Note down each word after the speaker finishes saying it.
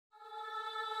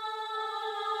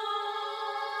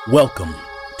Welcome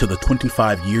to the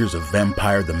 25 Years of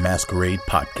Vampire the Masquerade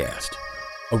podcast,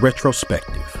 a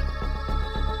retrospective.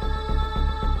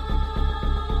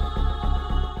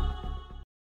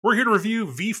 We're here to review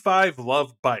V5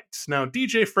 Love Bites. Now,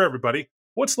 DJ, for everybody,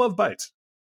 what's Love Bites?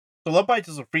 So Love Bites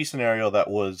is a free scenario that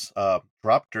was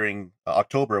dropped during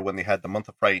October when they had the Month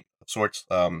of Fright of sorts,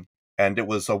 and it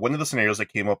was one of the scenarios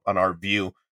that came up on our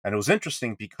view, and it was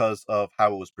interesting because of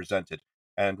how it was presented.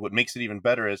 And what makes it even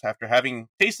better is after having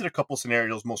tasted a couple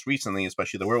scenarios most recently,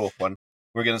 especially the werewolf one,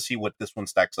 we're going to see what this one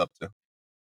stacks up to.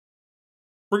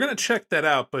 We're going to check that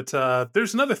out, but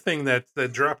there's another thing that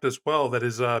dropped as well that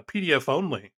is PDF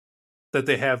only that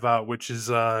they have out, which is,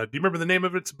 do you remember the name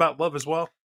of it? It's about love as well?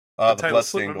 The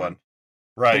Bloodstained one.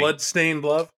 Right. Bloodstained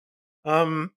Love.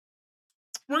 We're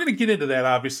going to get into that,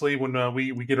 obviously, when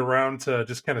we get around to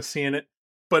just kind of seeing it.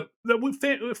 But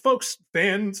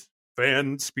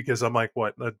fans, because I'm like,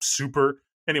 what, super?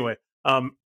 Anyway,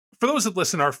 for those that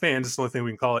listen, our fans, it's the only thing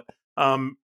we can call it.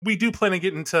 We do plan on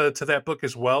getting to that book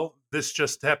as well. This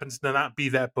just happens to not be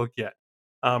that book yet.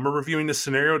 We're reviewing this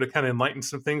scenario to kind of enlighten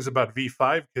some things about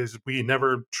V5, because we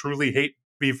never truly hate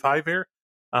V5 here.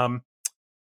 I don't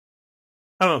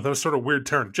know, that was sort of a weird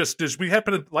turn. Just as we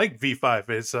happen to like V5,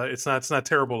 it's not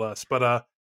terrible to us. But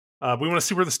we want to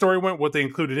see where the story went, what they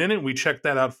included in it. We checked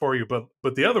that out for you.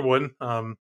 But the other one,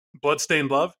 Bloodstained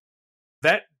Love,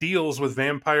 that deals with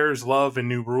vampires, love, and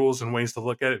new rules and ways to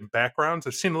look at it and backgrounds.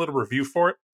 I've seen a little review for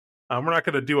it. We're not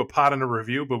going to do a pod on a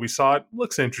review, but we saw it.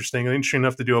 Looks interesting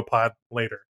enough to do a pod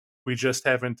later. We just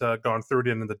haven't gone through it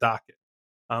in the docket.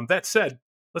 That said,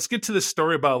 let's get to this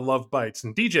story about Love Bites.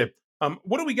 And DJ,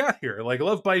 what do we got here? Like,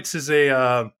 Love Bites is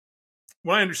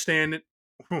what I understand it,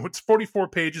 it's 44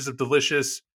 pages of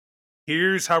delicious.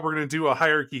 Here's how we're going to do a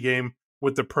hierarchy game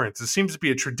with the prince. It seems to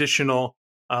be a traditional,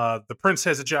 the prince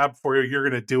has a job for you, you're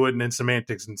going to do it, and then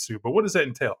semantics ensue. But what does that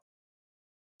entail?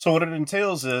 So what it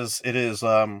entails is, it is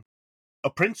a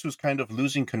prince who's kind of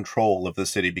losing control of the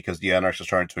city because the anarchs are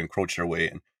starting to encroach their way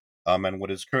in. And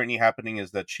what is currently happening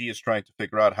is that she is trying to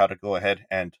figure out how to go ahead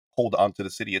and hold on to the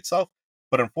city itself.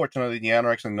 But unfortunately, the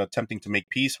anarchs, in attempting to make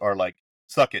peace, are like,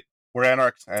 suck it. We're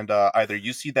anarchs, and either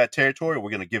you cede that territory or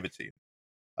we're going to give it to you.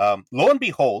 Lo and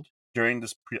behold, during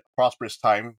this prosperous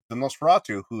time, the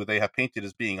Nosferatu, who they have painted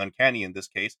as being uncanny in this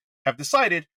case, have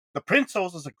decided the prince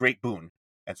owes us a great boon.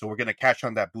 And so we're going to cash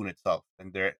on that boon itself.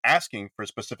 And they're asking for a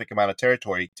specific amount of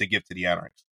territory to give to the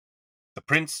anarchs. The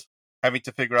prince, having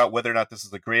to figure out whether or not this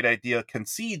is a great idea,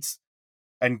 concedes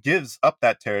and gives up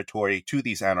that territory to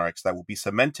these anarchs that will be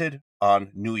cemented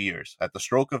on New Year's. At the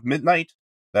stroke of midnight,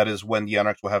 that is when the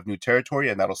anarchs will have new territory,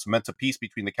 and that'll cement a peace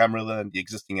between the Camarilla and the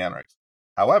existing anarchs.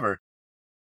 However,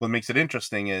 what makes it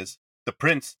interesting is the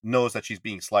prince knows that she's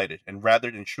being slighted, and rather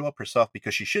than show up herself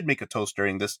because she should make a toast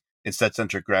during this, instead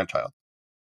sends her grandchild.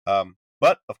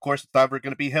 But, of course, it's never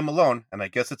going to be him alone, and I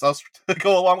guess it's us to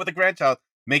go along with the grandchild.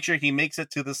 Make sure he makes it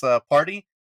to this party,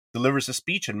 delivers a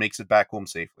speech, and makes it back home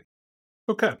safely.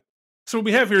 Okay. So what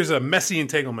we have here is a messy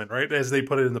entanglement, right? As they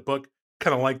put it in the book.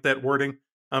 Kind of like that wording.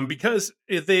 Because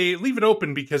if they leave it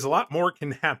open, because a lot more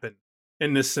can happen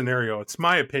in this scenario. It's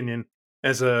my opinion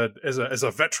as a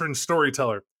veteran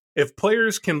storyteller. If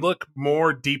players can look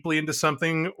more deeply into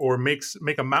something or make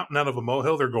a mountain out of a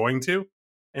molehill, they're going to.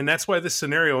 And that's why this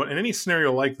scenario, and any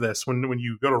scenario like this, when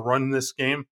you go to run this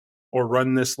game or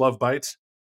run this Love Bites,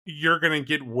 you're going to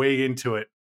get way into it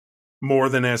more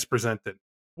than as presented.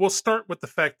 We'll start with the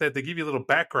fact that they give you a little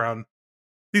background.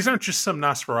 These aren't just some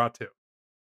Nosferatu.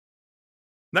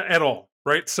 Not at all,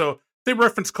 right? So they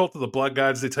reference Cult of the Blood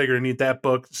Gods. They tell you to need that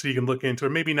book so you can look into it.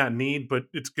 Maybe not need, but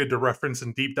it's good to reference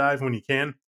and deep dive when you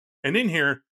can. And in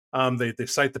here, they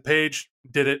cite the page,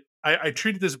 did it. I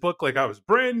treated this book like I was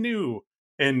brand new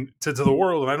and to the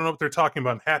world, and I don't know what they're talking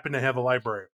about, and happened to have a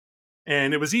library.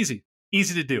 And it was easy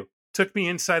to do. Took me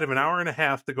inside of an hour and a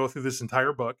half to go through this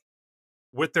entire book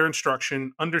with their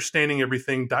instruction, understanding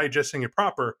everything, digesting it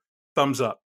proper. Thumbs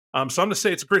up. So I'm going to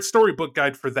say it's a great storybook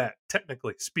guide for that,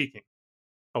 technically speaking.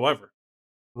 However,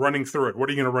 running through it, what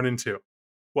are you going to run into?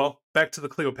 Well, back to the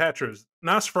Cleopatras.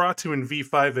 Nosferatu and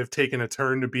V5 have taken a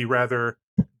turn to be rather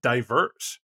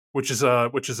diverse, which is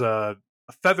a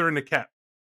feather in the cap.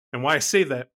 And why I say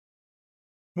that,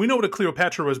 we know what a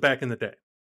Cleopatra was back in the day.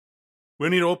 We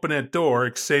need to open that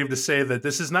door, save to say that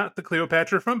this is not the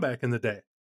Cleopatra from back in the day.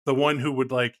 The one who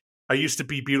would I used to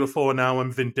be beautiful and now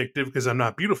I'm vindictive because I'm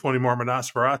not beautiful anymore. I'm a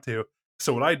Nosferatu.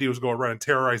 So what I do is go around and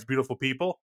terrorize beautiful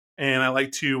people. And I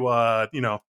like to,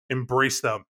 embrace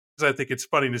them because I think it's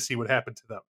funny to see what happened to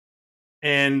them.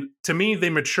 And to me, they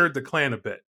matured the clan a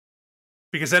bit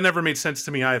because that never made sense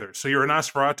to me either. So you're a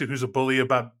Nosferatu who's a bully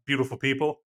about beautiful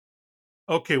people.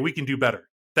 Okay, we can do better.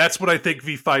 That's what I think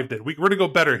V5 did. We're going to go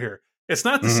better here. It's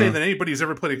not to say Mhm. that anybody who's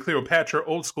ever played a Cleopatra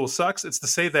old school sucks. It's to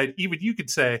say that even you could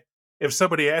say, if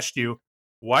somebody asked you,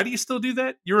 why do you still do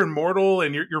that? You're immortal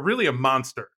and you're really a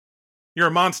monster. You're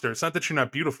a monster. It's not that you're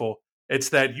not beautiful. It's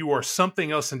that you are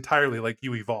something else entirely, like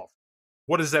you evolved.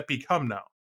 What does that become now?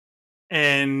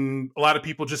 And a lot of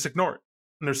people just ignore it.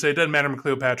 And they say, it doesn't matter, I'm a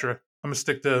Cleopatra. I'm going to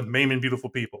stick to maiming beautiful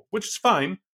people, which is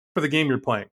fine for the game you're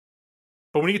playing.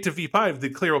 But when you get to V5, the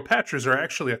Cleopatras are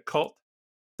actually a cult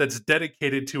that's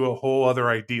dedicated to a whole other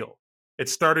ideal. It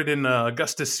started in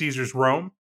Augustus Caesar's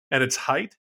Rome at its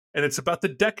height, and it's about the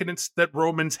decadence that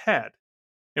Romans had.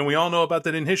 And we all know about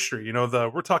that in history. You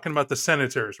know, we're talking about the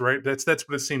senators, right? That's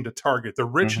what it seemed to target, the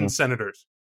rich and Mhm. senators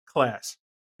class,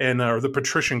 and or the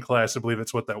patrician class, I believe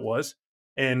that's what that was.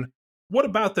 And what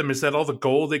about them is that all the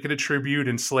gold they could attribute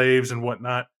and slaves and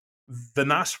whatnot, the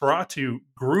Nosferatu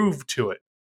grooved to it.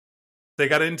 They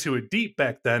got into it deep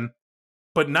back then,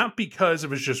 but not because it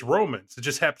was just Romans. It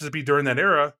just happens to be during that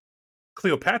era,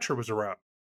 Cleopatra was around.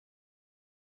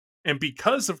 And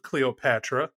because of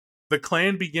Cleopatra, the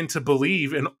clan began to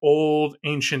believe an old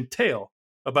ancient tale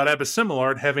about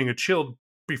Abisimilard having a child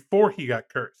before he got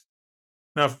cursed.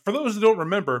 Now, for those who don't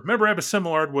remember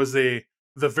Abisimilard was the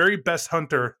very best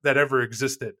hunter that ever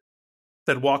existed,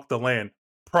 that walked the land.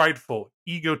 Prideful,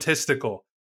 egotistical,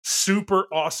 super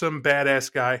awesome,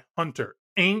 badass guy, hunter,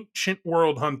 ancient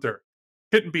world hunter.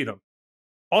 Couldn't beat him.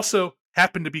 Also,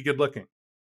 happened to be good looking.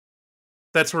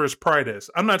 That's where his pride is.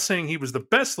 I'm not saying he was the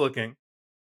best looking,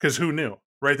 because who knew,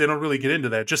 right? They don't really get into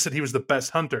that. Just that he was the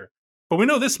best hunter. But we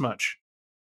know this much.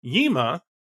 Yima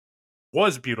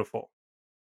was beautiful.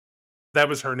 That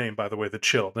was her name, by the way, the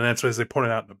Chilled. And that's as they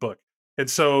pointed out in the book. And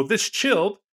so this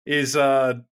Chilled is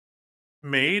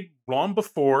made long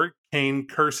before Cain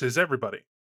curses everybody.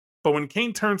 But when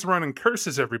Cain turns around and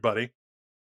curses everybody,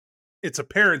 it's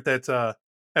apparent that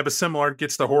Abisimilard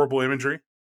gets the horrible imagery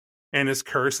and his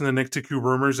curse and the Nicticu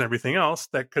rumors and everything else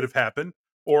that could have happened,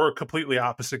 or completely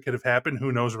opposite could have happened.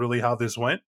 Who knows really how this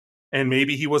went? And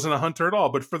maybe he wasn't a hunter at all.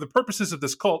 But for the purposes of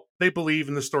this cult, they believe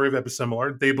in the story of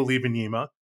Abisimilard, they believe in Yima,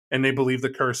 and they believe the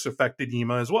curse affected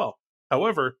Yima as well.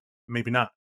 However, maybe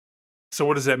not. So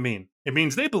what does that mean? It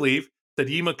means they believe that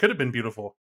Yima could have been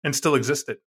beautiful and still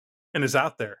existed and is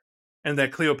out there, and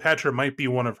that Cleopatra might be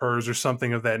one of hers or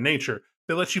something of that nature.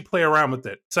 They let you play around with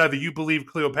it. It's either you believe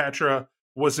Cleopatra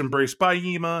was embraced by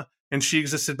Yima and she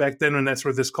existed back then and that's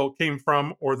where this cult came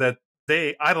from, or that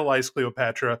they idolized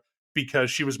Cleopatra because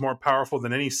she was more powerful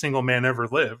than any single man ever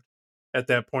lived at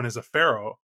that point as a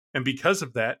pharaoh. And because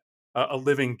of that, a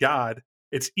living god,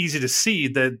 it's easy to see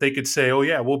that they could say, oh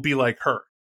yeah, we'll be like her.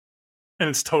 And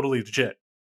it's totally legit.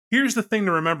 Here's the thing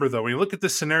to remember, though. When you look at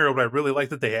this scenario, what I really like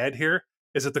that they add here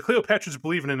is that the Cleopatras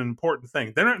believe in an important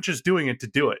thing. They're not just doing it to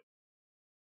do it.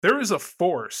 There is a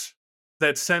force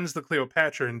that sends the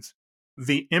Cleopatrans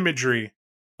the imagery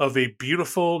of a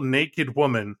beautiful, naked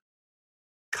woman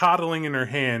coddling in her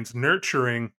hands,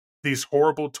 nurturing these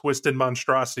horrible, twisted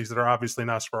monstrosities that are obviously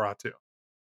Nosferatu.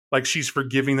 Like she's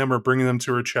forgiving them or bringing them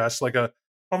to her chest,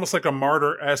 almost like a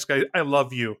martyr-esque, I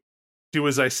love you, do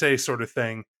as I say sort of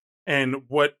thing. And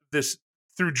what this,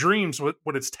 through dreams, what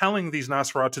it's telling these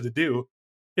Nosferatu to do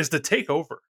is to take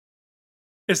over.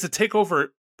 Is to take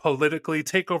over politically,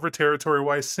 take over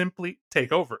territory-wise, simply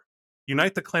take over.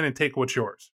 Unite the clan and take what's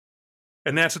yours.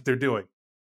 And that's what they're doing.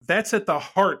 That's at the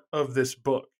heart of this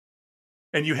book.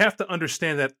 And you have to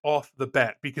understand that off the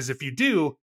bat, because if you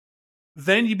do,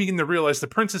 then you begin to realize the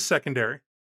prince is secondary,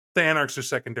 the anarchs are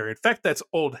secondary. In fact, that's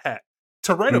old hat.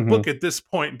 To write a book at this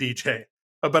point, DJ,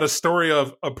 about a story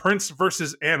of a prince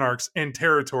versus anarchs in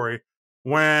territory,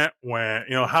 how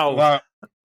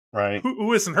Right.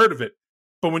 who hasn't heard of it?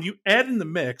 But when you add in the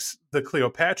mix the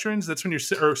Cleopatrans, that's when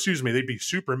they'd be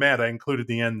super mad I included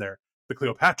the end there, the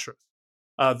Cleopatras.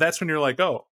 That's when you're like,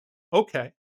 oh,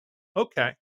 okay.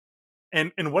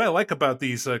 And what I like about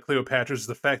these Cleopatras is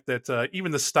the fact that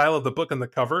even the style of the book and the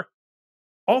cover,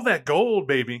 all that gold,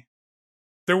 baby.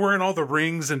 They're wearing all the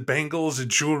rings and bangles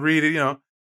and jewelry.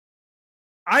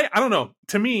 I don't know.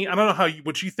 To me, I don't know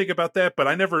what you think about that, but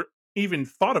I never even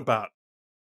thought about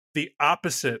the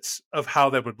opposites of how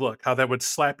that would look, how that would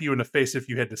slap you in the face if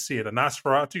you had to see it. A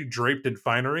Nosferatu draped in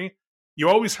finery. You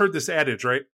always heard this adage,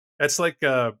 right? That's like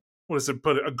what is it?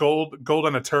 Put a gold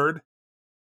on a turd,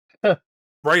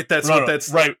 right? That's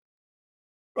right.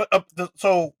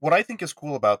 So what I think is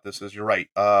cool about this is you're right.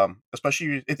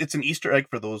 Especially it's an Easter egg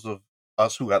for those of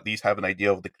us who at least have an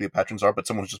idea of what the Cleopatrans are, but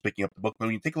someone who's just picking up the book.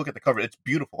 When you take a look at the cover, it's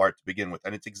beautiful art to begin with,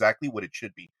 and it's exactly what it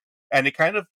should be. And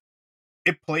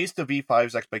it plays to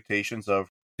V5's expectations of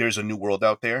there's a new world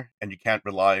out there, and you can't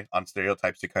rely on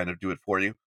stereotypes to kind of do it for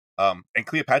you. And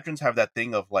Cleopatrans have that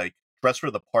thing of like dress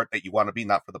for the part that you want to be,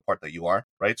 not for the part that you are,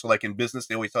 right? So like in business,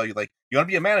 they always tell you like you want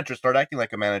to be a manager, start acting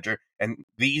like a manager, and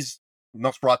these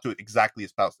Nosferatu exactly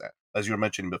espouse that, as you were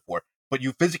mentioning before. But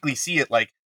you physically see it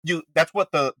like that's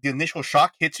what the initial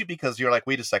shock hits you, because you're like,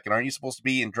 wait a second, aren't you supposed to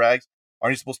be in drags?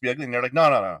 Aren't you supposed to be ugly? And they're like, no,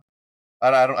 no, no.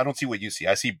 I don't see what you see.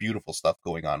 I see beautiful stuff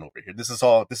going on over here. This is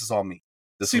all me.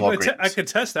 This See, is all but great. I could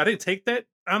test. I didn't take that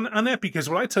on that, because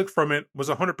what I took from it was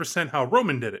 100% how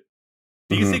Roman did it.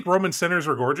 Do you think Roman senators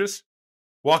were gorgeous,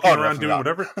 walking around doing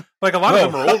whatever? Like a lot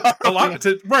of them are old.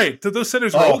 To those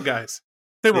senators were old guys.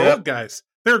 They were old guys.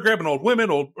 They were grabbing old women,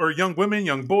 young women,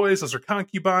 young boys. Those are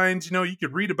concubines. You know, you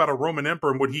could read about a Roman emperor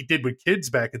and what he did with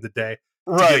kids back in the day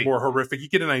to get more horrific. You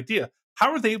get an idea.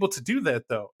 How are they able to do that,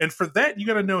 though? And for that, you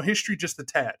got to know history just a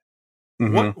tad.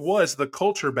 What was the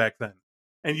culture back then?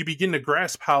 And you begin to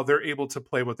grasp how they're able to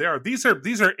play what they are. These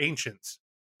are ancients.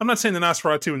 I'm not saying the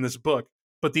Nosferatu in this book,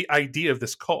 but the idea of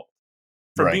this cult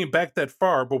from being back that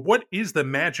far. But what is the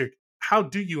magic? How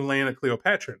do you land a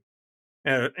Cleopatra?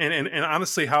 And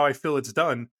honestly, how I feel it's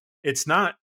done, it's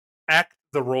not act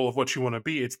the role of what you want to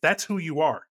be. That's who you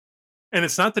are. And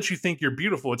it's not that you think you're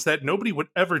beautiful. It's that nobody would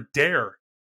ever dare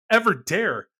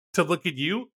to look at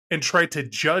you and try to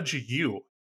judge you.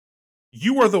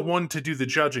 You are the one to do the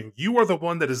judging. You are the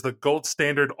one that is the gold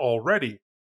standard already.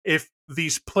 If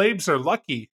these plebes are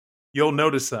lucky, you'll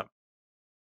notice them.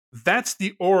 That's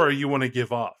the aura you want to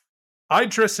give off. I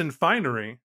dress in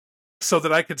finery so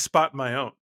that I could spot my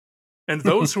own. And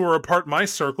those who are a part of my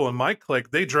circle and my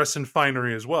clique, they dress in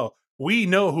finery as well. We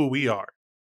know who we are.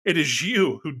 It is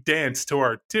you who dance to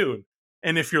our tune.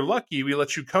 And if you're lucky, we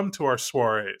let you come to our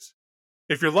soirees.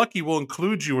 If you're lucky, we'll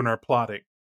include you in our plotting.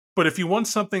 But if you want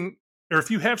something, or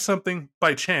if you have something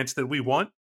by chance that we want,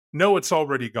 know it's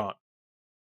already gone.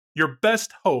 Your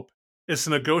best hope is to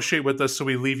negotiate with us so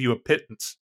we leave you a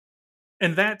pittance.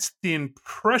 And that's the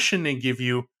impression they give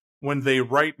you when they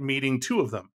write meeting two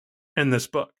of them in this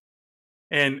book.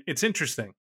 And it's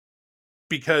interesting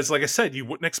because, like I said, you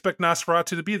wouldn't expect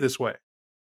Nosferatu to be this way.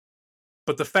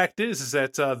 But the fact is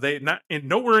that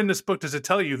nowhere in this book does it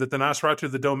tell you that the Nosferatu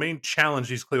of the Domain challenge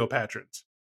these Cleopatrans.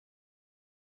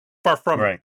 Far from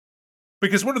it.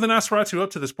 Because what are the Nosferatu up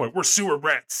to this point? We're sewer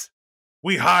rats.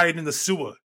 We hide in the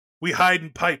sewer. We hide in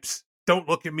pipes. Don't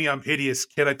look at me, I'm hideous,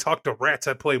 kid. I talk to rats,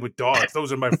 I play with dogs.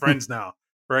 Those are my friends now,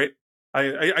 right?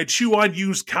 I chew on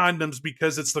used condoms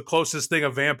because it's the closest thing a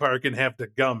vampire can have to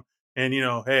gum. And,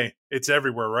 hey, it's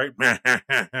everywhere,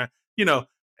 right?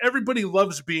 Everybody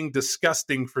loves being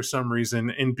disgusting for some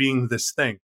reason and being this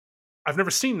thing. I've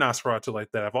never seen Nosferatu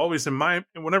like that. I've always,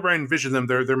 whenever I envision them,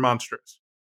 they're monstrous.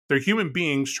 They're human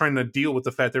beings trying to deal with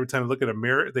the fact that every time they look at a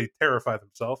mirror, they terrify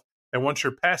themselves. And once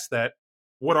you're past that,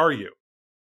 what are you?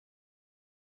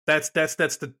 That's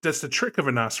the trick of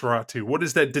a Nosferatu. What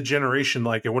is that degeneration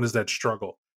like, and what is that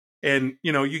struggle? And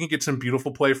you can get some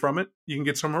beautiful play from it. You can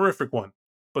get some horrific one.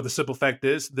 But the simple fact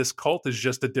is, this cult is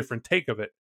just a different take of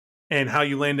it. And how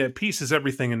you land that piece is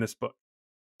everything in this book.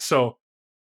 So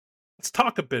let's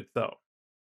talk a bit, though.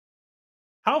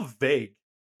 How vague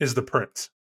is the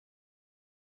prince?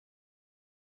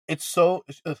 It's so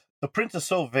the prince is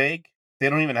so vague. They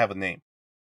don't even have a name.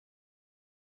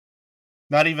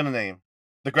 Not even a name.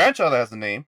 The grandchild has a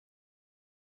name.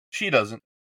 She doesn't.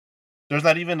 There's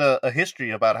not even a history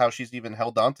about how she's even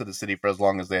held on to the city for as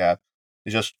long as they have.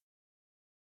 It's just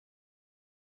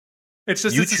it's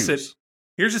a city.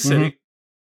 Here's a city.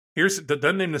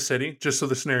 Doesn't name the city, just so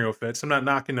the scenario fits. I'm not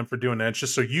knocking them for doing that. It's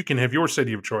just so you can have your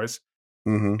city of choice.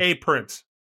 A prince.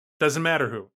 Doesn't matter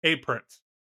who. A prince.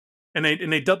 And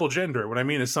they double gender. What I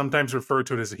mean is sometimes refer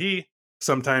to it as a he,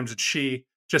 sometimes it's she.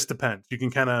 Just depends. You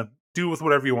can kind of do with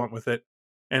whatever you want with it.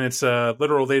 And it's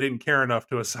literal, they didn't care enough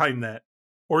to assign that,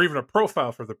 or even a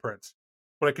profile for the prince.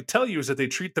 What I could tell you is that they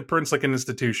treat the prince like an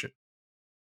institution.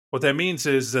 What that means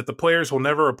is that the players will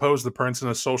never oppose the prince in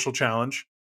a social challenge.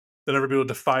 They'll never be able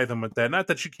to defy them with that. Not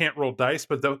that you can't roll dice,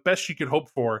 but the best you could hope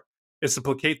for is to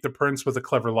placate the prince with a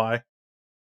clever lie,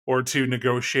 or to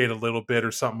negotiate a little bit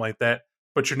or something like that.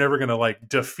 But you're never going to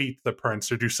defeat the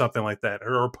prince or do something like that,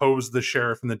 or oppose the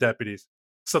sheriff and the deputies.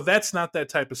 So that's not that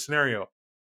type of scenario.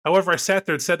 However, I sat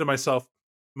there and said to myself,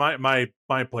 my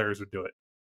players would do it.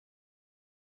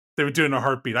 They would do it in a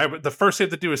heartbeat. The first thing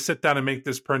they have to do is sit down and make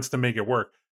this prince to make it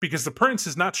work, because the prince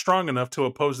is not strong enough to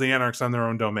oppose the anarchs on their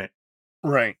own domain.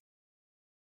 Right.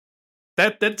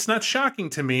 That's not shocking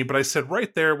to me, but I said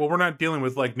right there, well, we're not dealing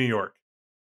with New York.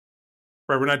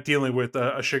 Right, we're not dealing with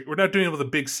we're not dealing with a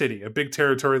big city, a big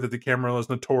territory that the Camarilla is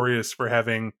notorious for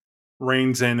having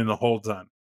reins in and the holds on.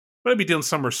 But I'd be dealing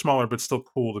somewhere smaller, but still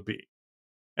cool to be.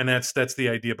 And that's the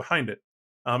idea behind it.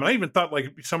 And I even thought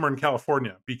like somewhere in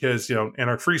California because,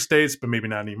 Anarch Free States, but maybe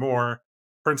not anymore.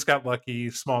 Prince got lucky,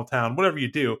 small town, whatever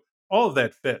you do, all of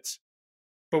that fits.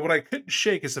 But what I couldn't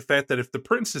shake is the fact that if the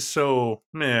prince is so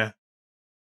meh,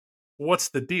 what's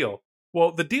the deal?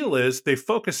 Well, the deal is they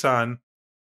focus on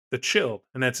the chilled,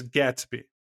 and that's Gatsby.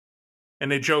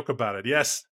 And they joke about it.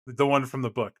 Yes, the one from the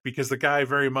book, because the guy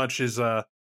very much is, you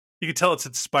can tell it's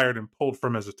inspired and pulled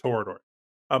from as a Toreador.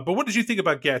 But what did you think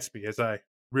about Gatsby as I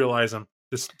realize I'm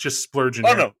just splurging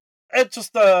here? No. It's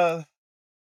just,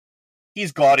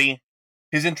 he's gaudy.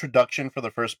 His introduction for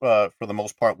the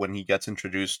most part, when he gets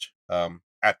introduced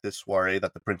at this soiree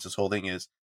that the prince is holding, is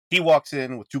he walks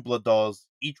in with 2 blood dolls,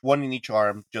 each one in each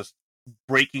arm, just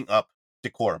breaking up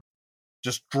decorum,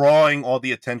 just drawing all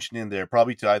the attention in there,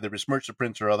 probably to either besmirch the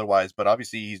prince or otherwise. But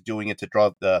obviously, he's doing it to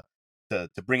draw to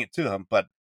bring it to him. But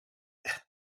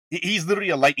he's literally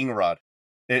a lightning rod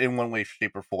in one way,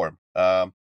 shape, or form.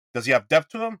 Does he have depth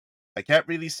to him? I can't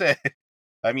really say.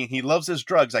 I mean, he loves his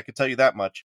drugs, I can tell you that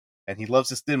much. And he loves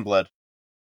his thin blood.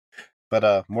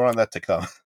 But more on that to come.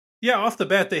 Yeah, off the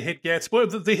bat, they hit Gatsby. Well,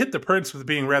 they hit the prince with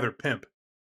being rather pimp.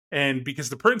 And because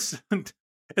the prince, in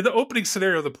the opening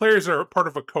scenario, the players are part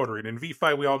of a coterie. And in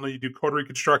V5, we all know you do coterie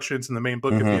constructions in the main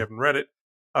book if you haven't read it.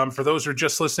 For those who are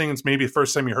just listening, it's maybe the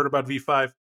first time you heard about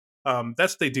V5.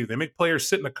 That's what they do. They make players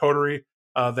sit in a coterie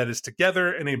that is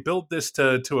together, and they build this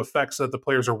to effect so that the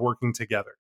players are working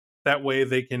together. That way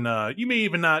they can, you may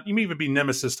even be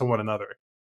nemesis to one another.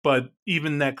 But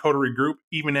even that coterie group,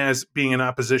 even as being in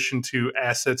opposition to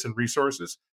assets and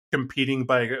resources, competing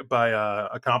by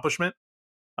accomplishment,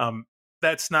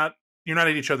 that's not, you're not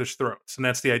at each other's throats. And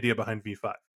that's the idea behind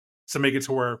V5. So make it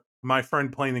to where my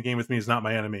friend playing the game with me is not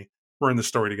my enemy. We're in the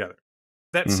story together.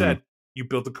 That said, you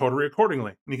build the coterie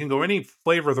accordingly. And you can go any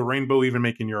flavor of the rainbow, even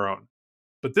making your own.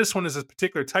 But this one is a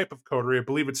particular type of coterie. I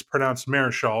believe it's pronounced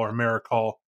Marischal or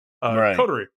Marechal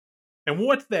coterie. And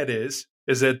what that is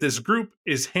that this group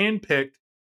is handpicked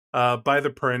by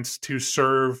the prince to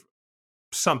serve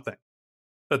something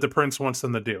that the prince wants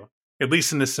them to do, at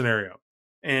least in this scenario.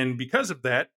 And because of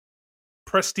that,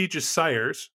 prestigious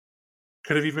sires,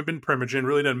 could have even been Primogen,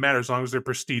 really doesn't matter as long as they're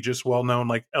prestigious, well-known,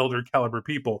 like elder caliber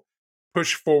people,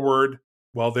 push forward,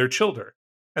 their children.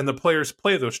 And the players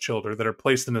play those children that are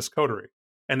placed in this coterie.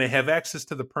 And they have access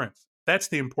to the prince. That's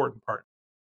the important part.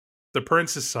 The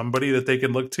prince is somebody that they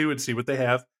can look to and see what they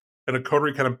have, and a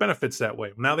coterie kind of benefits that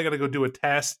way. Now they got to go do a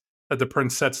task that the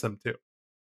prince sets them to.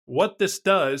 What this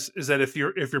does is that if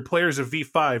your players of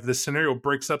V5, this scenario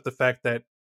breaks up the fact that,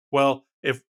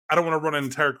 if I don't want to run an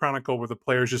entire chronicle where the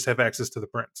players just have access to the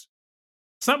prince.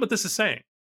 It's not what this is saying.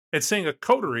 It's saying a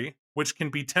coterie, which can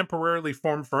be temporarily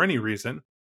formed for any reason.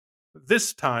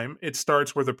 This time, it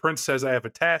starts where the prince says, I have a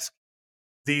task.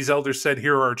 These elders said,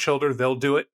 here are our children, they'll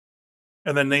do it.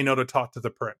 And then they know to talk to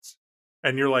the prince.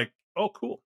 And you're like, oh,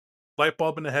 cool. Light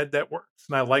bulb in the head, that works.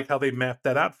 And I like how they mapped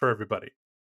that out for everybody.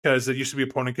 Because it used to be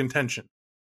opponent contention.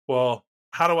 Well,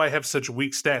 how do I have such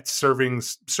weak stats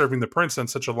serving the prince on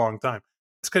such a long time?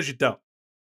 It's because you don't.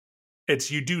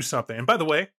 It's you do something. And by the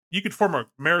way, you could form a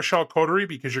Marischal coterie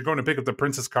because you're going to pick up the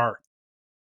prince's car.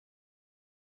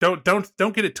 Don't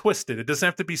get it twisted. It doesn't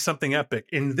have to be something epic.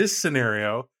 In this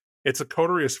scenario, it's a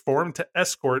coterie is formed to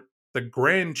escort the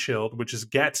grandchild, which is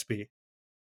Gatsby,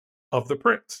 of the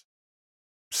prince.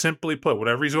 Simply put,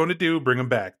 whatever he's going to do, bring him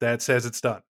back. That says it's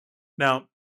done. Now,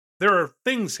 there are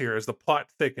things here as the plot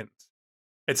thickens.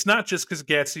 It's not just because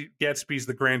Gatsby's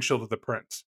the grandchild of the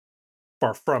prince.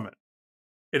 Far from it.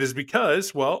 It is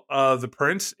because, the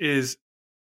prince is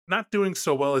not doing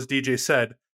so well, as DJ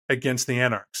said, against the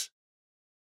Anarchs.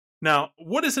 Now,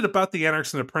 what is it about the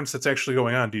Anarchs and the prince that's actually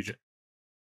going on, DJ?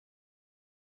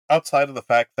 Outside of the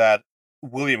fact that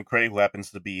William Cray, who happens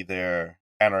to be their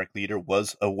Anarch leader,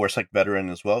 was a Warspite veteran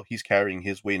as well, he's carrying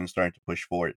his weight and starting to push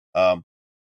forward. On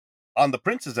the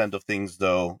prince's end of things,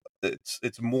 though,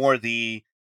 it's more the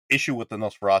issue with the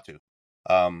Nosferatu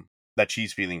that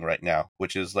she's feeling right now,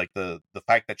 which is like the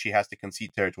fact that she has to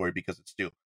concede territory because it's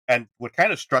due. And what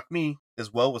kind of struck me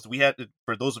as well was we had,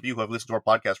 for those of you who have listened to our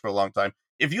podcast for a long time,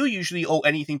 if you usually owe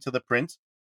anything to the prince,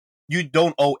 you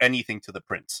don't owe anything to the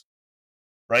prince.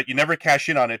 Right? You never cash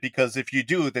in on it, because if you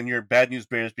do, then you're bad news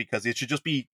bears, because it should just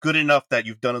be good enough that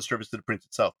you've done a service to the prince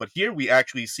itself. But here we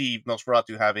actually see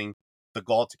Nosferatu having the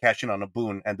gall to cash in on a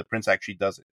boon, and the prince actually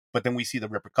does it. But then we see the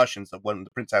repercussions of when the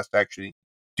prince has to actually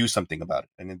do something about it.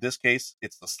 And in this case,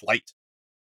 it's the slight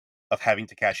of having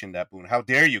to cash in that boon. How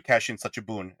dare you cash in such a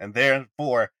boon? And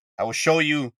therefore, I will show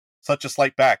you such a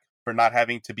slight back for not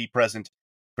having to be present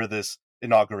for this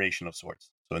inauguration of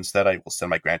sorts. So instead, I will send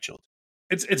my grandchild.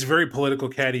 It's very political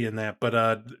catty in that,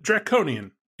 but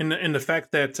draconian in the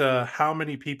fact that how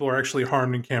many people are actually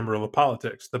harmed in Camarilla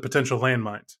politics, the potential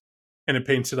landmines, and it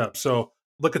paints it up. So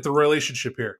look at the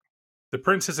relationship here. The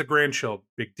prince has a grandchild,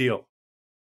 big deal.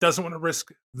 Doesn't want to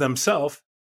risk themselves,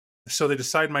 so they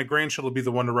decide my grandchild will be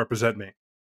the one to represent me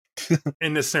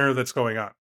in this scenario that's going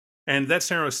on. And that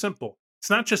scenario is simple. It's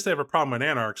not just they have a problem with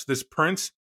anarchs. This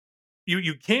prince,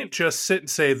 you can't just sit and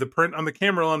say I'm the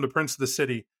Camarilla, I'm the prince of the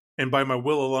city, and by my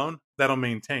will alone, that'll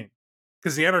maintain.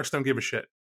 Because the anarchs don't give a shit.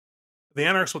 The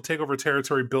anarchs will take over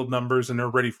territory, build numbers, and they're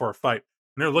ready for a fight.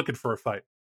 And they're looking for a fight.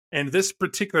 And this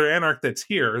particular anarch that's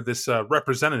here, this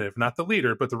representative, not the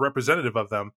leader, but the representative of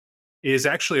them, is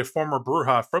actually a former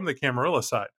Brujah from the Camarilla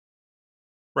side.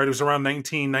 Right? It was around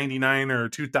 1999 or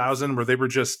 2000 where they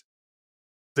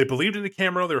believed in the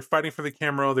Camarilla, they were fighting for the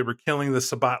Camarilla, they were killing the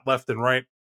Sabbat left and right.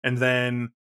 And then,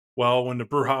 well, when the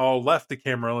Brujah all left the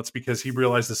Camarilla, it's because he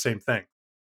realized the same thing.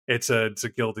 It's a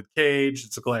gilded cage,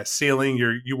 it's a glass ceiling,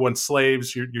 you want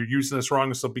slaves, you're using this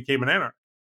wrong, so became an anarch.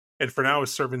 And for now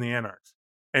is serving the anarchs.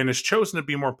 And has chosen to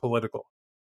be more political.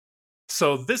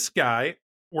 So this guy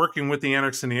working with the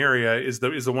anarchs in the area is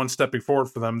the one stepping forward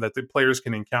for them that the players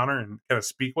can encounter and kind of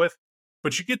speak with.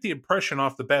 But you get the impression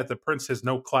off the bat that Prince has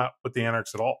no clout with the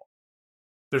anarchs at all.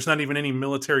 There's not even any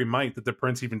military might that the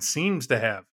Prince even seems to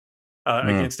have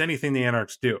against anything the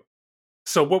anarchs do.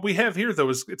 So what we have here, though,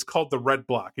 is it's called the Red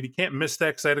Block. And you can't miss that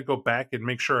because I had to go back and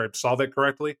make sure I saw that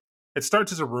correctly. It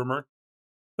starts as a rumor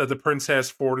that the Prince has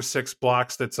 4 to 6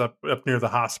 blocks that's up near the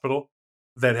hospital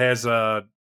that has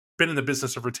been in the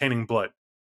business of retaining blood.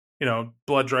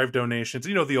 Blood drive donations.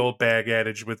 The old bag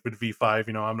adage with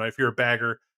V5. If you're a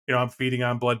bagger, I'm feeding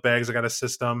on blood bags. I got a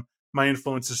system. My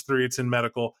influence is 3. It's in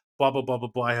medical. Blah, blah, blah, blah,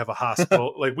 blah. I have a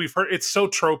hospital. Like we've heard, it's so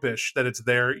tropish that it's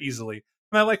there easily.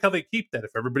 And I like how they keep that.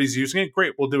 If everybody's using it,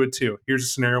 great, we'll do it too. Here's a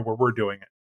scenario where we're doing it.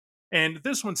 And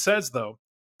this one says, though,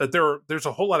 that there's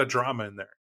a whole lot of drama in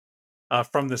there.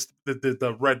 From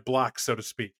the red block, so to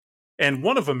speak. And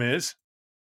one of them is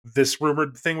this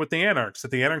rumored thing with the anarchs,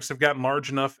 that the anarchs have gotten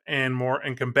large enough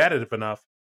and combative enough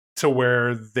to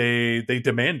where they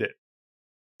demand it.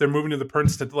 They're moving to the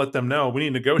prince to let them know, we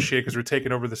need to negotiate because we're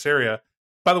taking over this area.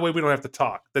 By the way, we don't have to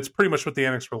talk. That's pretty much what the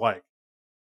anarchs were like.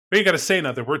 We ain't got to say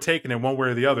nothing. We're taking it one way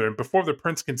or the other. And before the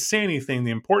prince can say anything,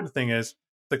 the important thing is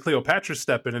the Cleopatra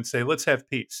step in and say, let's have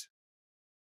peace.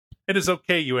 It is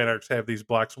okay you anarchs have these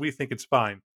blocks. We think it's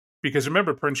fine. Because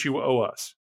remember, Prince, you owe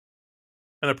us.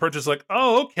 And the prince is like,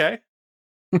 oh, okay.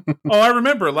 Oh, I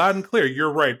remember loud and clear.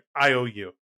 You're right. I owe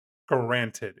you.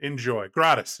 Granted. Enjoy.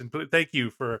 Gratis. And thank you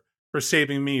for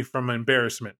saving me from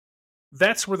embarrassment.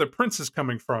 That's where the prince is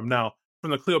coming from. Now,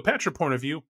 from the Cleopatra point of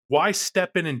view, why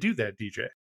step in and do that, DJ?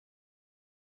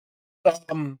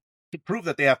 To prove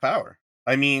that they have power.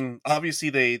 I mean, obviously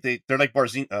they're like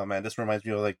Barzini. Oh man, this reminds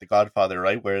me of like The Godfather,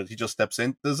 right? Where he just steps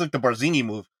in. This is like the Barzini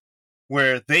move,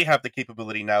 where they have the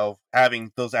capability now of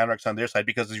having those anarchs on their side.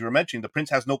 Because as you were mentioning, the prince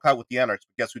has no clout with the anarchs,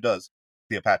 but guess who does?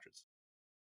 Cleopatras.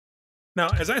 Now,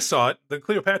 as I saw it, the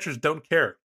Cleopatras don't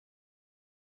care.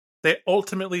 They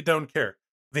ultimately don't care.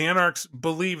 The anarchs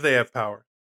believe they have power.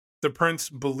 The prince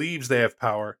believes they have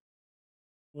power.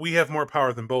 We have more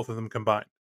power than both of them combined.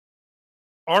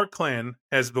 Our clan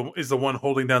is the one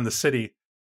holding down the city.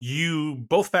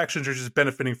 Both factions are just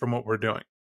benefiting from what we're doing.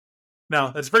 Now,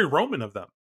 that's very Roman of them.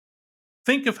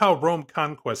 Think of how Rome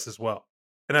conquests as well.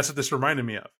 And that's what this reminded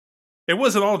me of. It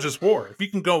wasn't all just war. If you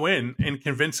can go in and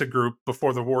convince a group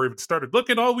before the war even started, look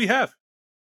at all we have.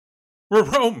 We're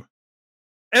Rome.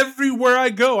 Everywhere I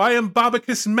go, I am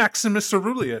Babicus Maximus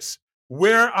Aurelius.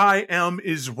 Where I am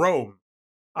is Rome.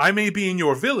 I may be in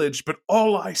your village, but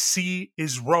all I see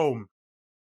is Rome.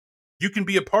 You can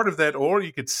be a part of that, or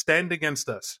you could stand against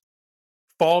us.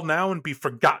 Fall now and be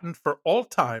forgotten for all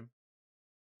time,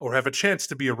 or have a chance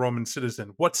to be a Roman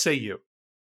citizen. What say you?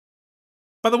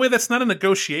 By the way, that's not a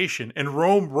negotiation, and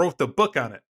Rome wrote the book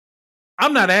on it.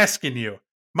 I'm not asking you.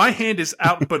 My hand is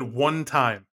out but one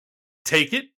time.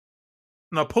 Take it?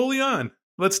 Napoleon.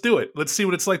 Let's do it. Let's see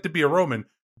what it's like to be a Roman.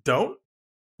 Don't?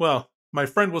 Well, my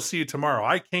friend, we'll see you tomorrow.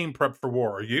 I came prepped for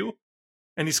war. Are you?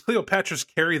 And these Cleopatras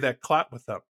carry that clout with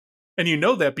them. And you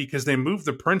know that because they move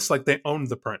the prince like they own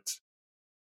the prince.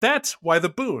 That's why the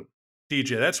boon,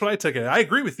 DJ. That's why I took it. I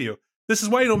agree with you. This is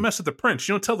why you don't mess with the prince.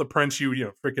 You don't tell the prince you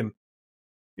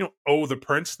don't owe the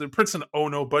prince. The prince doesn't owe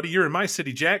nobody. You're in my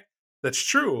city, Jack. That's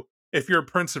true if you're a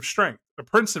prince of strength. A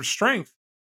prince of strength,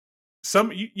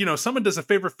 someone does a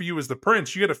favor for you as the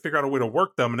prince, you got to figure out a way to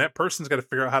work them, and that person's got to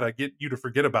figure out how to get you to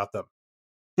forget about them.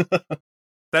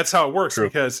 That's how it works. True.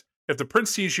 Because if the prince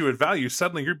sees you at value,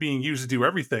 suddenly you're being used to do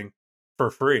everything for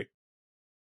free.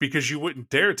 Because you wouldn't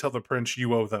dare tell the prince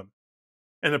you owe them.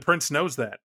 And the prince knows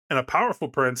that. And a powerful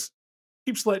prince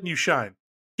keeps letting you shine.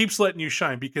 Keeps letting you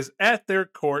shine because at their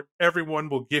court, everyone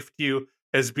will gift you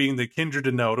as being the kindred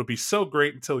to know. It'll be so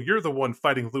great until you're the one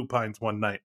fighting lupines one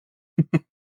night.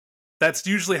 That's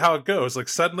usually how it goes. Like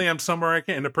suddenly I'm somewhere I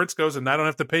can't, and the prince goes, and I don't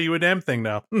have to pay you a damn thing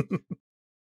now.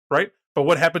 Right? But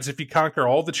what happens if you conquer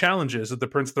all the challenges that the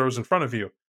prince throws in front of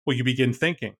you? Well, you begin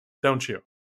thinking, don't you?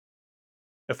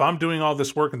 If I'm doing all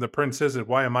this work and the prince isn't,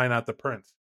 why am I not the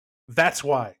prince? That's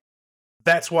why.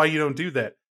 That's why you don't do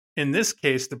that. In this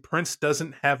case, the prince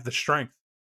doesn't have the strength.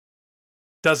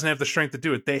 Doesn't have the strength to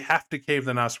do it. They have to cave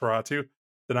the Nosferatu.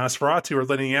 The Nosferatu are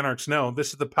letting the Anarchs know this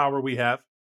is the power we have,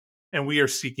 and we are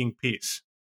seeking peace.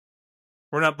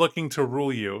 We're not looking to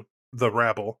rule you, the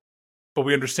rabble, but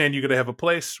we understand you're going to have a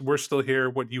place. We're still here.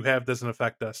 What you have doesn't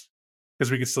affect us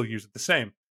because we can still use it the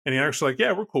same. And the Anarchs are like,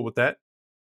 yeah, we're cool with that.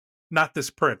 Not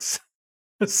this prince.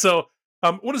 So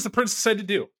what does the prince decide to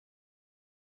do?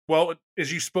 Well,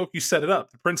 as you spoke, you set it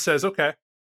up. The prince says, okay,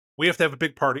 we have to have a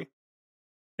big party.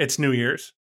 It's New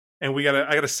Year's. And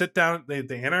I gotta sit down.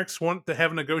 The Anarchs want to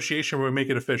have a negotiation where we make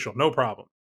it official. No problem.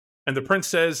 And the prince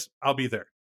says, I'll be there.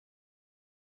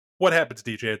 What happens,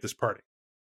 DJ, at this party?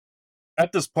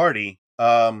 At this party,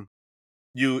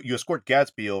 you escort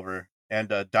Gatsby over, and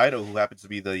Dido, who happens to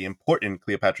be the important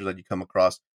Cleopatra that you come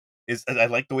across, I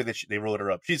like the way that they wrote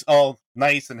her up. She's all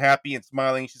nice and happy and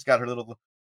smiling. She's got her little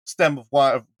stem of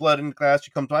blood in the glass.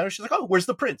 She comes by and she's like, oh, where's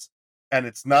the prince? And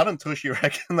it's not until she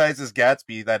recognizes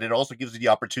Gatsby that it also gives you the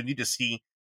opportunity to see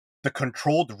the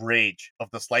controlled rage of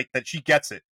the slight that she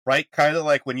gets it, right? Kind of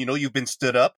like when you know you've been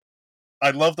stood up.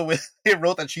 I love the way they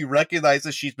wrote that she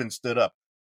recognizes she's been stood up.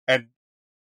 And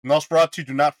Nosferatu,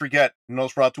 do not forget,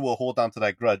 Nosferatu will hold on to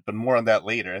that grudge, but more on that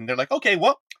later. And they're like, okay,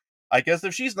 well, I guess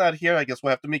if she's not here, I guess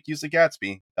we'll have to make use of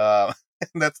Gatsby.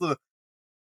 That's the...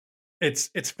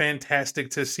 It's fantastic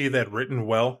to see that written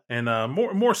well, and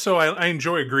more so, I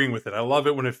enjoy agreeing with it. I love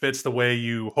it when it fits the way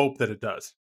you hope that it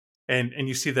does, and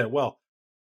you see that well.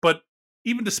 But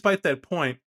even despite that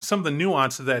point, some of the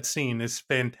nuance of that scene is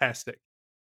fantastic,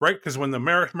 right? Because when the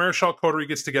Maréchal Coterie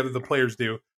gets together, the players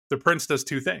do. The prince does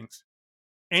two things: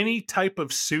 any type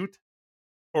of suit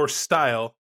or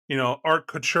style, art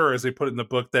couture, as they put it in the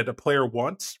book, that a player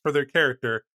wants for their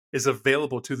character is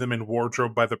available to them in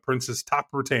wardrobe by the prince's top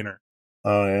retainer.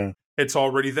 Oh, yeah. It's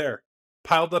already there,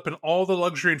 piled up in all the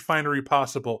luxury and finery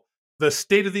possible. The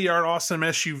state-of-the-art awesome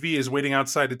SUV is waiting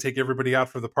outside to take everybody out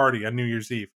for the party on New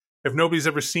Year's Eve. If nobody's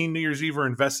ever seen New Year's Eve or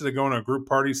invested in going to a group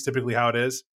party, it's typically how it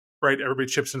is, right? Everybody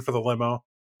chips in for the limo.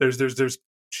 There's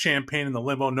champagne in the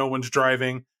limo. No one's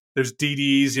driving. There's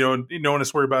DDs, no one has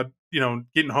to worry about,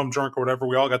 getting home drunk or whatever.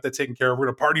 We all got that taken care of. We're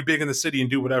going to party big in the city and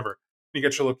do whatever. You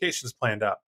got your locations planned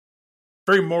out.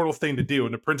 Very mortal thing to do.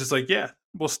 And the prince is like, yeah,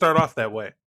 we'll start off that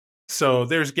way. So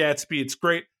there's Gatsby. It's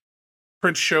great.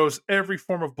 Prince shows every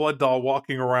form of blood doll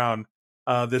walking around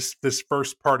this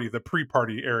first party, the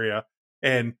pre-party area.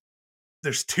 And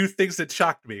there's two things that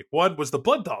shocked me. One was the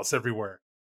blood dolls everywhere.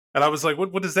 And I was like,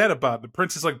 what is that about? The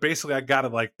prince is like, basically, I got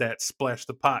it like that. Splash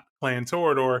the pot, Clan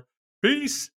Toreador.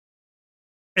 Peace.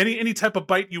 Any type of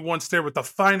bite you want there with the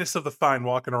finest of the fine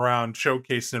walking around,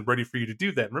 showcasing and ready for you to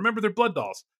do that. And remember, they're blood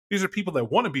dolls. These are people that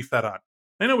want to be fed on.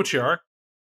 They know what you are.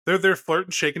 They're there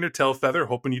flirting, shaking their tail feather,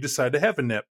 hoping you decide to have a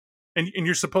nip. And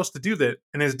you're supposed to do that.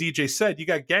 And as DJ said, you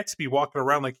got Gatsby walking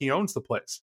around like he owns the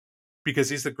place because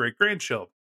he's the great-grandchild.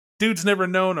 Dude's never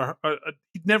known,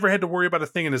 he never had to worry about a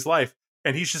thing in his life,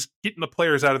 and he's just getting the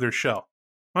players out of their shell.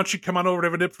 Why don't you come on over to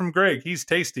have a nip from Greg? He's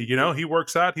tasty, He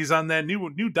works out. He's on that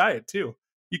new diet, too.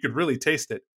 You could really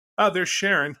taste it. There's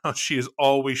Sharon. Oh, she is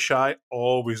always shy,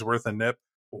 always worth a nip.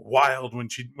 Wild when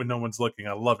no one's looking.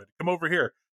 I love it. Come over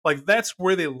here. Like, that's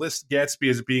where they list Gatsby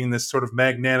as being this sort of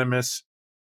magnanimous,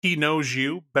 he knows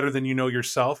you better than you know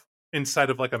yourself inside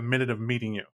of like a minute of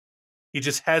meeting you. He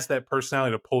just has that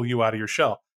personality to pull you out of your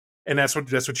shell. And that's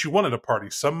what you want at a party.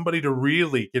 Somebody to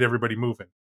really get everybody moving.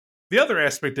 The other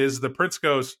aspect is the prince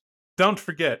goes, don't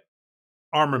forget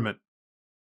armament.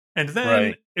 And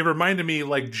then It reminded me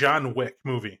like John Wick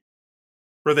movie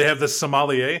where they have the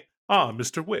sommelier.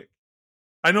 Mr. Wick.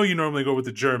 I know you normally go with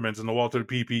the Germans and the Walter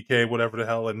PPK, whatever the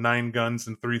hell, and 9 guns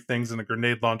and 3 things and a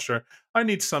grenade launcher. I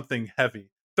need something heavy.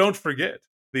 Don't forget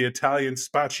the Italian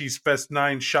Spacci's Fest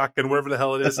 9 shotgun, whatever the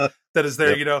hell it is that is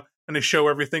there, and they show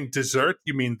everything. Dessert,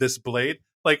 you mean this blade?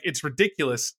 Like, it's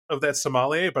ridiculous of that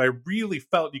sommelier, but I really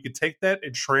felt you could take that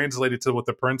and translate it to what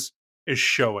the prince is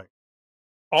showing.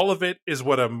 All of it is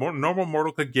what a normal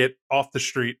mortal could get off the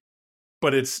street,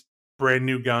 but it's brand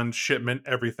new gun, shipment,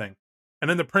 everything. And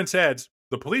then the prince adds,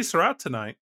 the police are out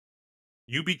tonight.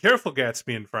 You be careful,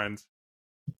 Gatsby and friends.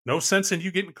 No sense in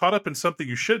you getting caught up in something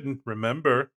you shouldn't.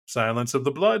 Remember, Silence of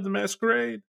the Blood, the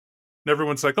Masquerade. And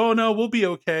everyone's like, oh no, we'll be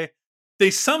okay.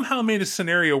 They somehow made a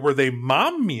scenario where they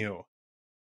mom you.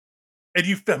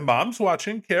 And mom's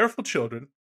watching, careful children.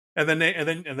 And then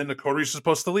the coteries are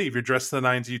supposed to leave. You're dressed to the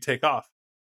nines, you take off.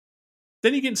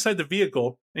 Then you get inside the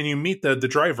vehicle and you meet the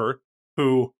driver,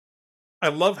 who, I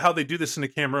love how they do this in the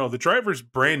camera. The driver's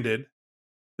branded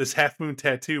this half moon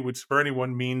tattoo, which for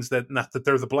anyone means that not that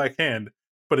they're the Black Hand,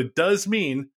 but it does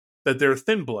mean that they're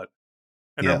thin blood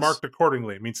and they're marked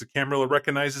accordingly. It means the Camarilla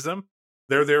recognizes them.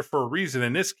 They're there for a reason.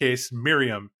 In this case,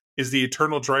 Miriam is the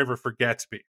eternal driver for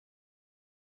Gatsby.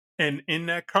 And in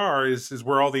that car is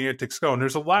where all the antics go. And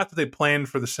there's a lot that they planned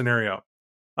for the scenario.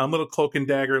 Little cloak and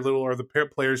dagger, are the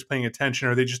players paying attention?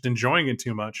 Or are they just enjoying it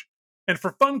too much? And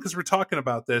for fun, because we're talking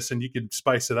about this and you can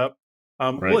spice it up,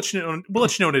 right. we'll let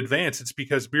you know in advance. It's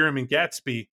because Miriam and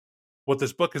Gatsby, what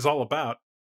this book is all about,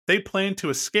 they plan to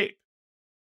escape.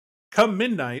 Come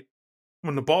midnight,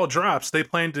 when the ball drops, they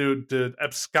plan to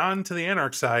abscond to the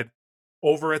Anarch side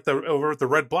over at the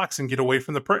Red Blocks and get away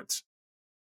from the Prince.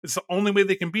 It's the only way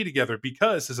they can be together,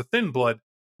 because as a thin blood,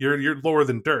 you're lower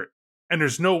than dirt. And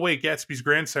there's no way Gatsby's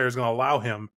grandsire is going to allow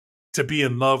him to be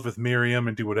in love with Miriam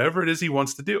and do whatever it is he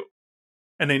wants to do.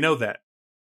 And they know that.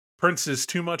 Prince is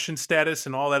too much in status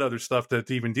and all that other stuff to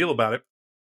even deal about it.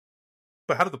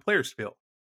 But how do the players feel?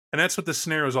 And that's what this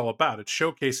scenario is all about. It's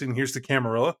showcasing, here's the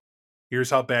Camarilla, here's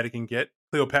how bad it can get.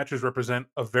 Cleopatras represent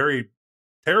a very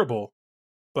terrible,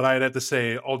 but I'd have to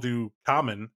say all too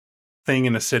common thing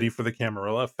in a city for the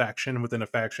Camarilla, a faction within a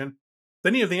faction.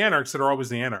 Then you have the Anarchs that are always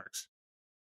the Anarchs.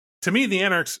 To me, the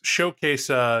Anarchs showcase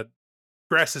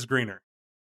grass is greener.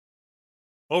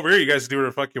 Over here, you guys do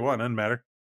whatever the fuck you want. Doesn't matter.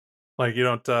 Like, you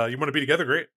don't, you want to be together?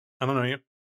 Great. I don't know you.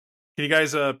 Can you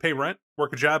guys pay rent?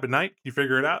 Work a job at night? Can you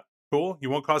figure it out? Cool.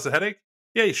 You won't cause a headache?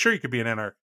 Yeah, sure, you could be an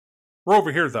Anarch. We're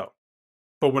over here, though.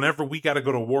 But whenever we got to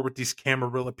go to war with these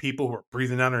Camarilla people who are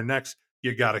breathing down our necks,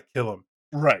 you got to kill them.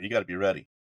 Right, you got to be ready.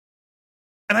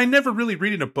 And I never really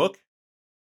read in a book,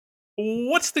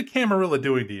 what's the Camarilla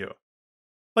doing to you?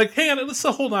 Like, hang on, let's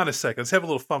hold on a second. Let's have a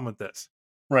little fun with this.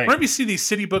 Right. Whenever you see these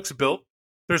city books built,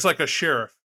 there's like a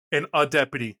sheriff and a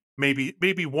deputy,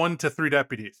 maybe 1 to 3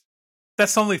 deputies.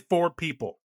 That's only 4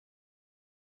 people.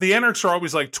 The Anarchs are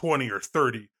always like 20 or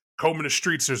 30. Combing the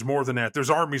streets, there's more than that. There's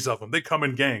armies of them. They come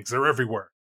in gangs. They're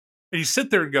everywhere. And you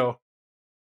sit there and go,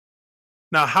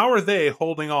 now how are they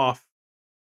holding off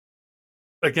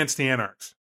against the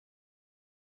Anarchs?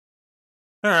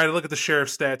 All right, look at the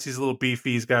sheriff's stats. He's a little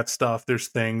beefy. He's got stuff. There's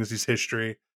things. He's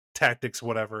history, tactics,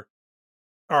 whatever.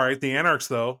 All right, the Anarchs,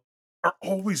 though, are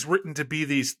always written to be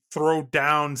these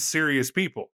throw-down, serious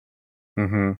people.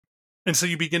 Mm-hmm. And so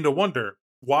you begin to wonder,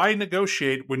 why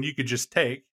negotiate when you could just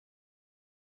take?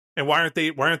 And why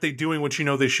aren't they doing what you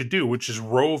know they should do, which is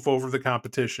rove over the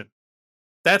competition?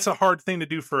 That's a hard thing to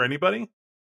do for anybody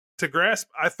to grasp.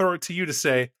 I throw it to you to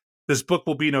say, this book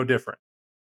will be no different.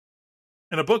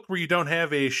 In a book where you don't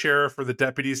have a sheriff or the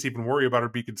deputies to even worry about or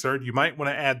be concerned, you might want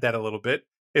to add that a little bit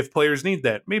if players need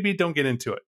that. Maybe don't get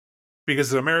into it.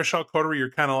 Because as a Maréchal Coterie, you're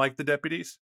kind of like the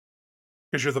deputies.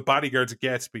 Because you're the bodyguards of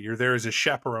Gatsby. You're there as a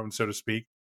chaperone, so to speak,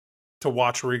 to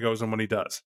watch where he goes and what he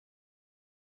does.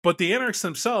 But the Anarchs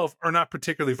themselves are not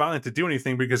particularly violent to do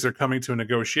anything because they're coming to a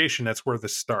negotiation. That's where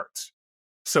this starts.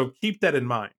 So keep that in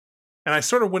mind. And I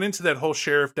sort of went into that whole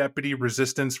sheriff-deputy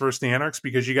resistance versus the Anarchs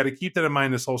because you got to keep that in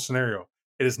mind this whole scenario.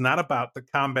 It is not about the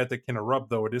combat that can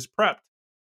erupt, though. It is prepped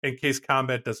in case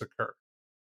combat does occur.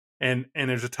 And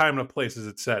there's a time and a place, as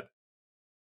it said.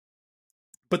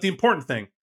 But the important thing,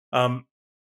 other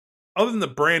than the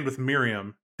brand with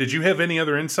Miriam, did you have any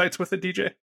other insights with it,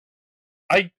 DJ?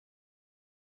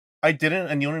 I didn't,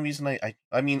 and the only reason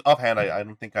I mean, offhand, I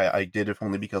don't think I did, if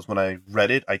only because when I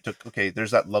read it, I took, okay,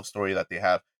 there's that love story that they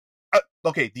have.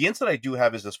 Okay, the insight I do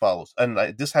have is as follows, and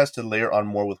this has to layer on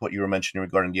more with what you were mentioning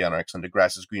regarding the Anarchs and the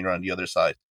grass is greener on the other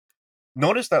side.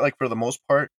 Notice that, like, for the most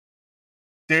part,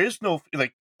 there is no,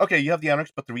 like, okay, you have the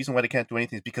Anarchs, but the reason why they can't do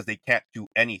anything is because they can't do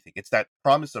anything. It's that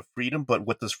promise of freedom, but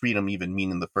what does freedom even mean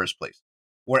in the first place?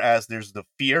 Whereas there's the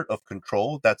fear of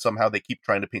control that somehow they keep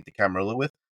trying to paint the Camarilla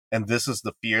with, and this is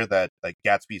the fear that, like,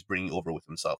 Gatsby's bringing over with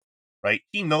himself, right?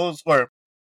 He knows, or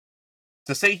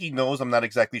to say he knows, I'm not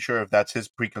exactly sure if that's his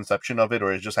preconception of it,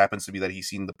 or it just happens to be that he's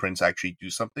seen the prince actually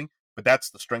do something, but that's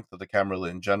the strength of the Camarilla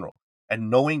in general. And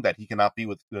knowing that he cannot be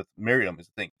with Miriam is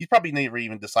the thing. He's probably never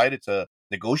even decided to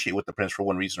negotiate with the prince for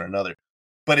one reason or another.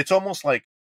 But it's almost like,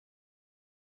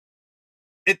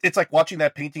 it's like watching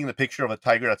that painting in the picture of a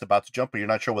tiger that's about to jump, but you're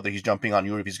not sure whether he's jumping on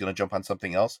you or if he's going to jump on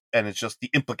something else. And it's just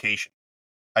the implication.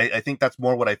 I think that's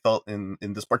more what I felt in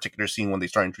this particular scene when they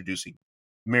start introducing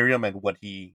Miriam and what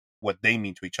they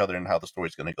mean to each other and how the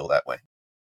story's going to go that way.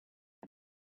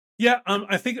 Yeah,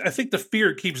 I think the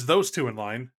fear keeps those two in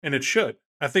line, and it should.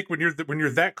 I think when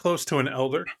you're that close to an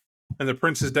elder, and the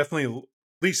prince is definitely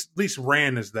at least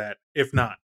Ran is that, if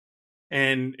not.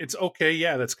 And it's okay,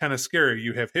 yeah, that's kind of scary.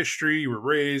 You have history, you were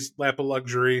raised, lap of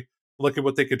luxury, look at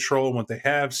what they control and what they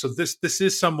have. So this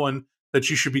is someone that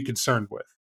you should be concerned with.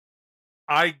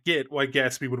 I get why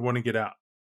Gatsby would want to get out.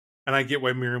 And I get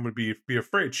why Miriam would be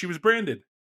afraid. She was branded.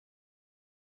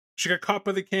 She got caught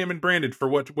by the cam and branded for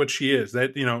what she is.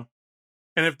 That,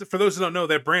 and if for those who don't know,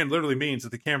 that brand literally means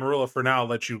that the Camarilla for now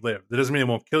lets you live. That doesn't mean it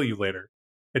won't kill you later.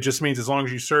 It just means as long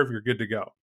as you serve, you're good to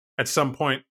go. At some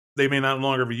point, they may not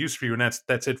longer have a use for you, and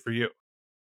that's it for you.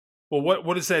 Well,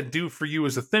 what does that do for you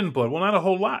as a thin blood? Well, not a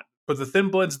whole lot. But the thin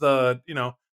blood's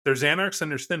there's anarchs and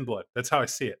there's thin blood. That's how I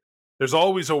see it. There's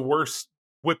always a worse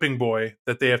whipping boy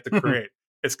that they have to create.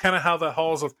 It's kind of how the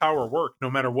halls of power work,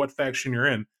 no matter what faction you're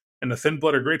in. And the thin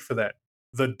blood are great for that.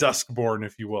 The Duskborn,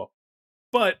 if you will.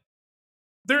 But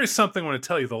there is something I want to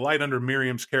tell you. The light under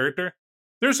Miriam's character.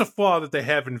 There's a flaw that they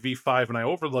have in V5, and I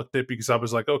overlooked it because I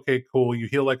was like, okay, cool, you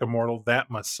heal like a mortal. That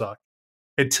must suck.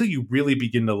 Until you really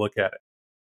begin to look at it.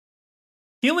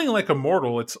 Healing like a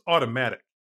mortal, it's automatic.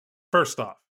 First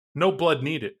off, no blood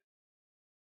needed.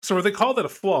 So where they call that a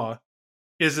flaw,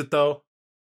 is it though?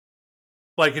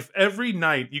 Like if every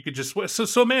night you could just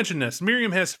so imagine this.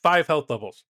 Miriam has 5 health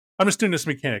levels. I'm just doing this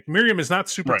mechanic. Miriam is not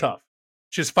super tough.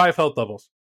 She has 5 health levels.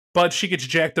 But she gets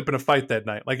jacked up in a fight that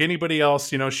night. Like anybody else,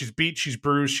 she's beat, she's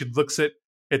bruised, she looks it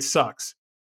sucks.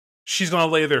 She's gonna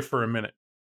lay there for a minute.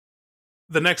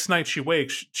 The next night she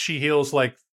wakes, she heals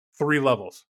like 3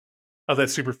 levels of that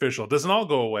superficial. It doesn't all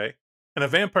go away. And a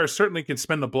vampire certainly can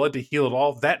spend the blood to heal it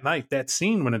all that night, that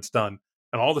scene when it's done,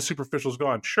 and all the superficial's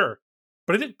gone, sure.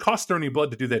 But it didn't cost her any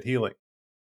blood to do that healing.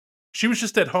 She was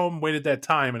just at home, waited that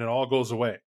time, and it all goes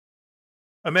away.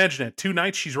 Imagine it. 2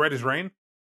 nights, she's right as rain.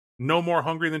 No more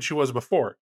hungry than she was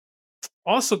before.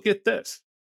 Also, get this.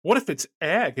 What if it's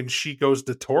Ag and she goes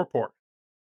to torpor?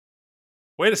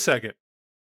 Wait a second.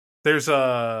 There's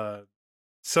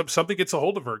something gets a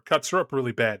hold of her, cuts her up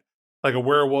really bad. Like a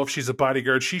werewolf, she's a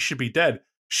bodyguard, she should be dead.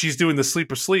 She's doing the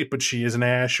sleep of sleep, but she is an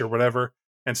ash or whatever,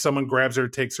 and someone grabs her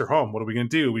and takes her home. What are we going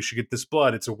to do? We should get this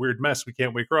blood. It's a weird mess. We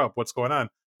can't wake her up. What's going on?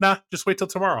 Nah, just wait till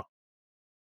tomorrow.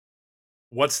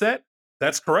 What's that?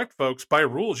 That's correct, folks. By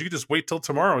rules, you just wait till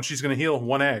tomorrow and she's going to heal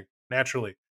 1 egg,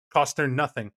 naturally. Cost her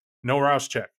nothing. No rouse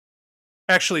check.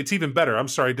 Actually, it's even better. I'm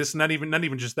sorry, this is not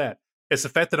even just that. It's the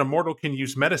fact that a mortal can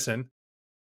use medicine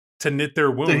to knit their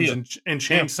wounds and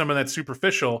change some of that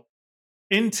superficial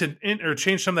or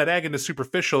change some of that ag into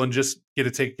superficial and just get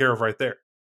it taken care of right there.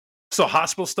 So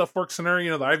hospital stuff works in her,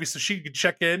 the Ivy, so she could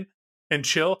check in and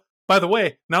chill. By the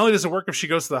way, not only does it work if she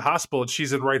goes to the hospital and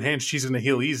she's in right hand, she's going to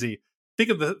heal easy. Think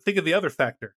of the other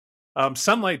factor.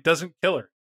 Sunlight doesn't kill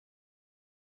her.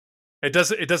 It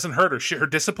doesn't hurt her. Her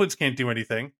disciplines can't do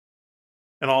anything,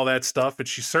 and all that stuff. And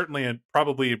she's certainly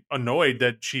probably annoyed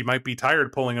that she might be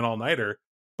tired pulling an all nighter.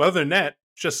 But other than that,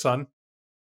 it's just sun.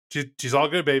 She's all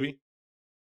good, baby.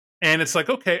 And it's like,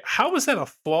 okay, how is that a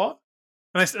flaw?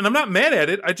 And I'm not mad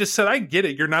at it. I just said, I get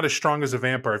it. You're not as strong as a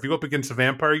vampire. If you go up against a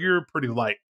vampire, you're pretty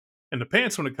light in the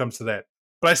pants when it comes to that.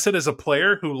 But I said, as a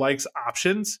player who likes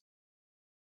options,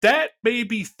 that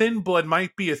maybe thin blood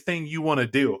might be a thing you want to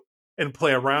do and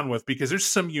play around with, because there's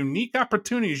some unique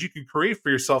opportunities you can create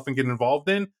for yourself and get involved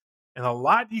in, and a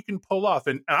lot you can pull off.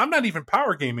 And I'm not even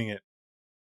power gaming it.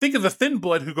 Think of the thin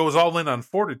blood who goes all in on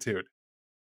fortitude.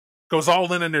 Goes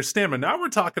all in their stamina. Now we're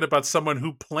talking about someone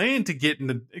who planned to get in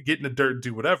the dirt and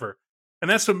do whatever. And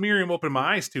that's what Miriam opened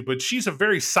my eyes to. But she's a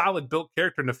very solid built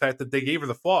character in the fact that they gave her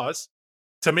the flaws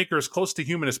to make her as close to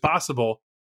human as possible,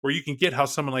 where you can get how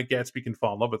someone like Gatsby can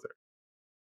fall in love with her.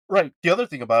 Right. The other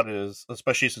thing about it is,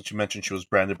 especially since you mentioned she was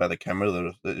branded by the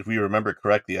Camarilla, if we remember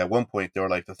correctly, at one point they were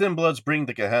like, the Thin Bloods bring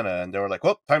the Gehenna, and they were like,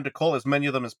 well, time to call as many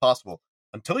of them as possible.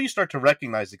 Until you start to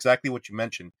recognize exactly what you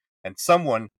mentioned, and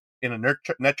someone in a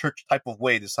net church type of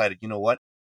way decided, you know what?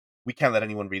 We can't let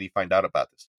anyone really find out about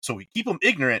this. So we keep them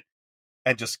ignorant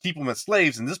and just keep them as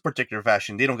slaves in this particular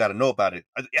fashion. They don't got to know about it.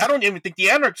 I don't even think the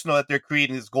anarchs know that they're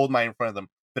creating this gold mine in front of them.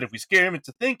 But if we scare them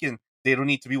into thinking they don't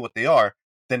need to be what they are,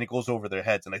 then it goes over their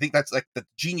heads. And I think that's like the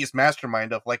genius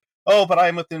mastermind of like, oh, but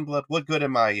I'm a thin blood. What good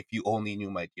am I if you only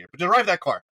knew my gear? But drive that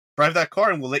car. Drive that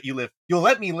car and we'll let you live. You'll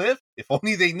let me live? If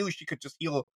only they knew she could just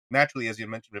heal naturally, as you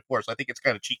mentioned before. So I think it's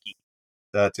kind of cheeky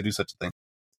to do such a thing.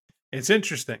 It's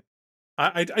interesting.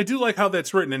 I do like how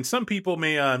that's written, and some people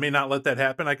may not let that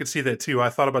happen. I could see that too. I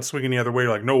thought about swinging the other way,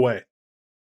 like, no way.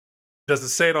 Does it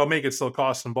say it? I'll make it still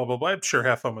cost them, blah, blah, blah. Sure,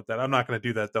 have fun with that. I'm not going to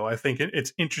do that, though. I think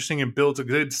it's interesting and builds a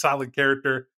good, solid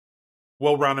character,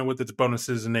 well-rounded with its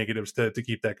bonuses and negatives to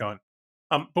keep that going.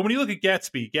 But when you look at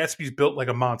Gatsby, Gatsby's built like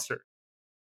a monster.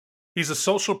 He's a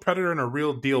social predator and a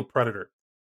real deal predator.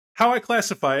 How I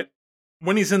classify it,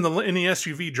 when he's in the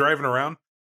SUV driving around,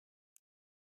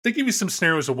 they give you some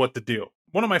scenarios of what to do.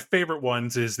 One of my favorite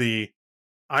ones is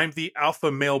I'm the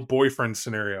alpha male boyfriend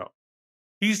scenario.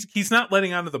 He's not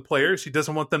letting on to the players. He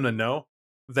doesn't want them to know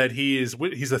that he's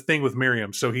a thing with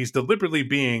Miriam. So he's deliberately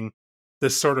being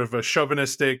this sort of a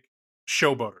chauvinistic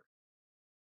showboater.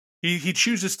 He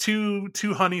chooses two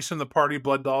honeys from the party,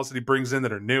 blood dolls that he brings in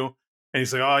that are new. And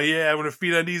he's like, oh yeah, I'm going to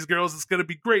feed on these girls. It's going to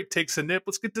be great. Takes a nip.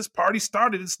 Let's get this party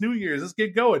started. It's New Year's. Let's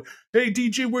get going. Hey,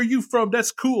 DJ, where you from?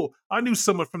 That's cool. I knew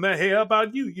someone from that. Hey, how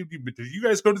about you? You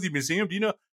guys go to the museum? Do you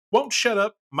know? Won't shut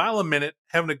up. Mile a minute.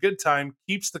 Having a good time.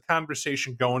 Keeps the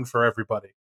conversation going for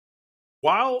everybody.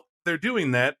 While they're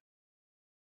doing that,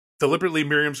 deliberately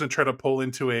Miriam's going to try to pull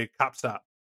into a cop stop.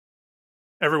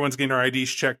 Everyone's getting their IDs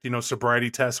checked,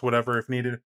 sobriety tests, whatever, if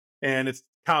needed. And it's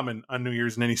common on New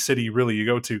Year's in any city really you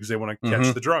go to because they want to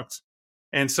catch the drunks.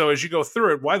 And so as you go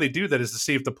through it, why they do that is to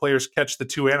see if the players catch the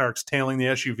two anarchs tailing the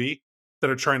SUV that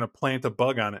are trying to plant a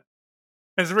bug on it.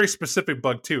 And it's a very specific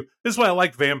bug too. This is why I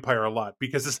like Vampire a lot,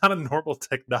 because it's not a normal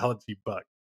technology bug.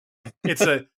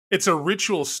 It's a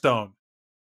ritual stone.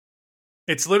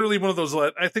 It's literally one of those,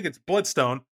 I think it's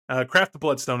Bloodstone. Craft the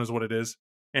Bloodstone is what it is.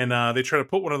 And they try to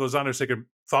put one of those on there so they can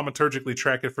thaumaturgically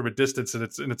track it from a distance, and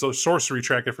it's a sorcery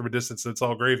track it from a distance, and it's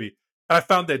all gravy. And I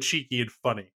found that cheeky and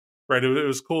funny, right? It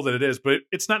was cool that it is, but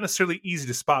it's not necessarily easy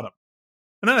to spot them.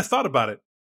 And then I thought about it.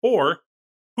 Or,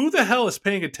 who the hell is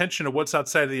paying attention to what's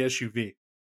outside of the SUV?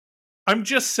 I'm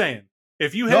just saying,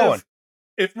 if you have,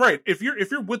 if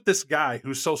you're with this guy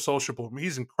who's so sociable, I mean,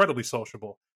 he's incredibly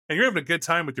sociable, and you're having a good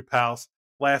time with your pals,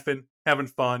 laughing, having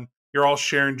fun. You're all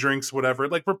sharing drinks, whatever.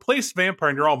 Like, replace Vampire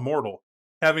and you're all mortal.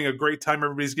 Having a great time.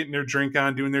 Everybody's getting their drink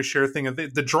on, doing their share thing. And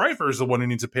the driver is the one who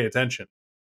needs to pay attention.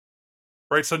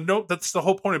 Right? So that's the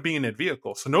whole point of being in that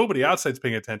vehicle. So nobody outside's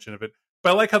paying attention of it.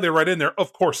 But I like how they write in there,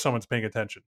 of course someone's paying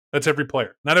attention. That's every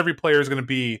player. Not every player is going to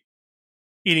be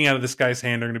eating out of this guy's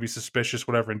hand. They're going to be suspicious,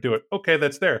 whatever, and do it. Okay,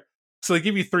 that's there. So they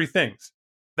give you three things.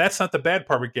 That's not the bad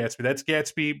part with Gatsby. That's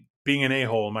Gatsby being an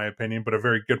a-hole, in my opinion, but a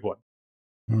very good one.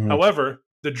 Mm-hmm. However,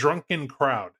 the drunken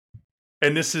crowd,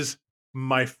 and this is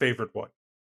my favorite one.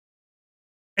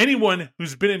 Anyone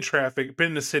who's been in traffic, been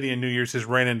in the city in New Year's, has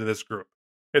ran into this group.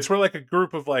 It's where like a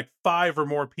group of like 5 or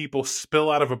more people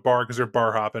spill out of a bar because they're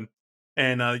bar hopping,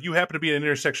 and you happen to be at an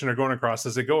intersection they're going across.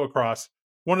 As they go across,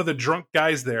 one of the drunk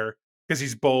guys there, because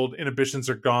he's bold, inhibitions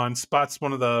are gone, spots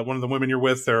one of the women you're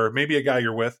with, or maybe a guy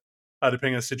you're with,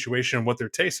 depending on the situation and what their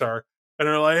tastes are, and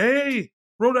they're like, hey,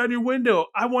 roll down your window.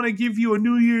 I want to give you a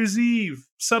New Year's Eve,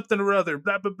 something or other,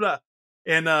 blah, blah, blah.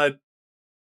 And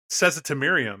says it to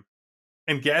Miriam.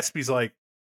 And Gatsby's like,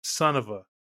 son of a.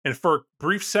 And for a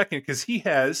brief second, because he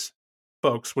has,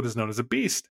 folks, what is known as a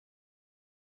beast.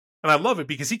 And I love it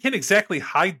because he can't exactly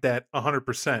hide that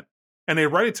 100%. And they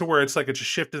write it to where it's like it's a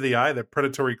shift of the eye, that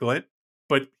predatory glint.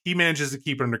 But he manages to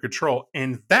keep it under control.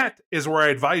 And that is where I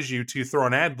advise you to throw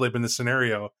an ad lib in the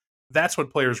scenario. That's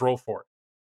what players roll for.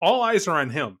 All eyes are on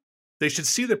him. They should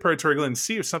see the predatory glint and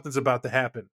see if something's about to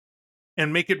happen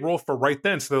and make it roll for right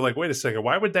then. So they're like, wait a second,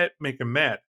 why would that make him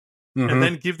mad? Mm-hmm. And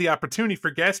then give the opportunity for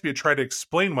Gatsby to try to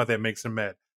explain why that makes him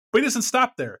mad. But he doesn't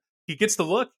stop there. He gets the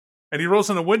look and he rolls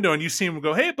in the window and you see him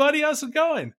go, hey, buddy, how's it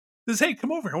going? He says, hey,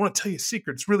 come over here. I want to tell you a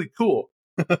secret. It's really cool.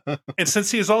 And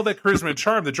since he has all that charisma and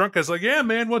charm, the drunk guy's like, yeah,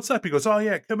 man, what's up? He goes, oh,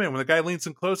 yeah, come in. When the guy leans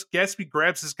in close, Gatsby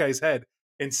grabs this guy's head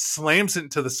and slams it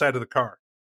into the side of the car.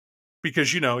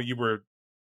 Because you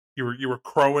were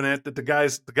crowing at the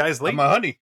guy's late. I'm a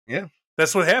honey. Yeah.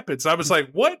 That's what happens. I was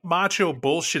like, what macho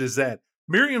bullshit is that?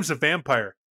 Miriam's a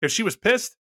vampire. If she was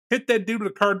pissed, hit that dude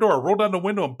with the car door, roll down the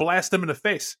window and blast him in the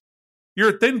face. You're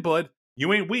a thin blood.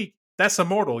 You ain't weak. That's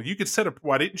immortal. You could set up.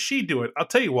 Why didn't she do it? I'll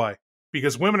tell you why.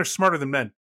 Because women are smarter than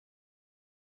men.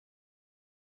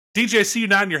 DJ, I see you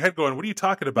nodding your head going, what are you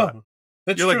talking about? Oh,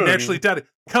 that's You're true. like naturally doubted.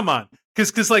 Come on.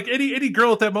 Because like any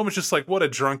girl at that moment is just like, what a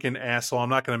drunken asshole. I'm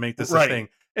not going to make this a thing.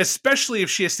 Especially if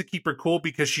she has to keep her cool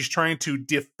because she's trying to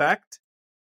defect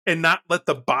and not let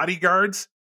the bodyguards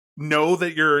know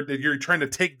that you're trying to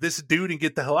take this dude and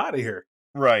get the hell out of here.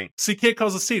 Right. So you can't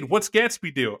cause a scene. What's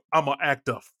Gatsby do? I'm going to act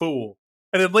a fool.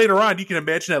 And then later on, you can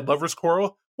imagine that lover's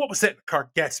quarrel. What was that in the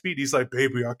car? Gatsby. He's like,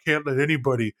 baby, I can't let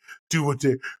anybody do what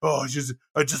they. Oh, I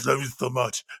just love you so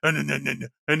much. And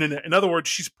then, in other words,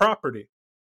 she's property.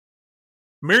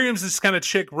 Miriam's this kind of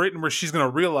chick written where she's going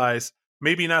to realize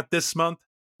maybe not this month,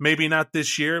 Maybe not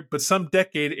this year, but some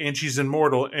decade, and she's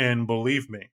immortal. And believe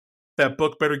me, that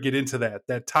book better get into that.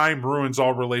 That time ruins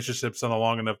all relationships on a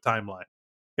long enough timeline.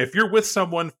 If you're with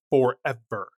someone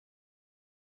forever,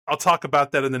 I'll talk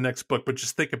about that in the next book, but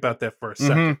just think about that for a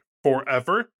second.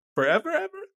 Forever? Forever,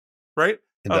 ever? Right?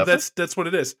 That's what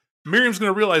it is. Miriam's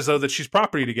going to realize, though, that she's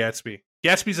property to Gatsby.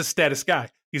 Gatsby's a status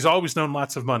guy. He's always known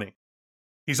lots of money.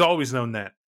 He's always known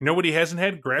that. You know what he hasn't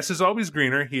had? Grass is always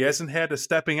greener. He hasn't had a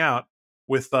stepping out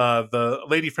with the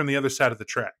lady from the other side of the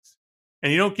tracks.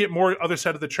 And you don't get more other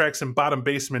side of the tracks in Bottom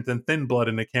Basement than Thin Blood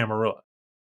in a Camarilla.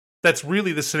 That's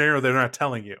really the scenario they're not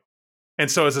telling you. And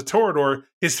so as a Toreador,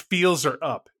 his feels are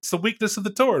up. It's the weakness of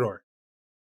the Toreador.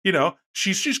 You know,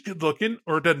 she's just good looking,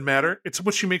 or it doesn't matter. It's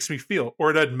what she makes me feel, or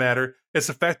it doesn't matter. It's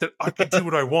the fact that I can do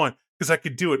what I want because I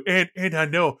can do it. And I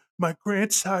know my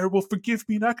grandsire will forgive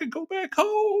me and I can go back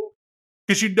home.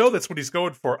 Because you know that's what he's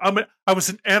going for. I was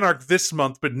an Anarch this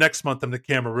month, but next month I'm the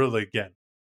Camarilla again.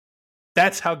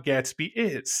 That's how Gatsby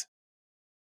is.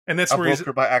 And that's where he's...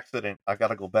 her by accident. I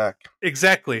gotta go back.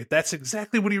 Exactly. That's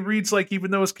exactly what he reads like,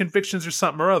 even though his convictions are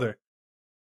something or other.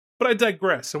 But I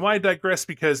digress. And why I digress?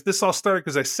 Because this all started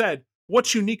because I said,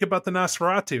 what's unique about the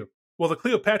Nosferatu? Well, the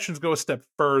Cleopatrans go a step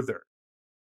further.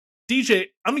 DJ,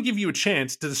 I'm going to give you a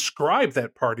chance to describe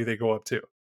that party they go up to.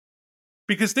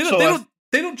 Because they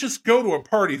don't just go to a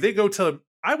party. They go to,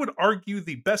 I would argue,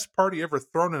 the best party ever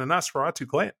thrown in a Nosferatu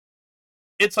clan.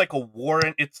 It's like a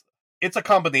warren. It's a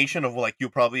combination of, like, you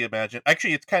probably imagine.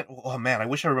 Actually, it's kind of, oh man, I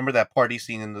wish I remember that party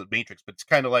scene in The Matrix, but it's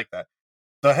kind of like that.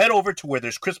 So head over to where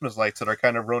there's Christmas lights that are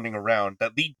kind of roaming around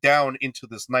that lead down into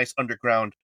this nice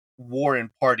underground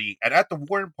Warren party. And at the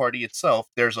Warren party itself,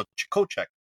 there's a coat check.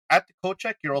 At the coat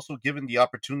check, you're also given the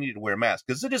opportunity to wear a mask,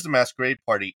 because it is a masquerade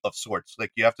party of sorts.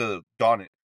 Like, you have to don it.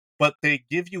 But they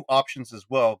give you options as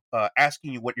well,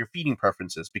 asking you what your feeding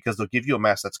preference is, because they'll give you a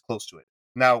mask that's close to it.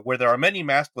 Now, where there are many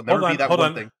masks, will never be that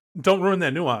one thing. Don't ruin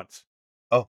that nuance.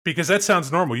 Oh. Because that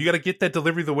sounds normal. You got to get that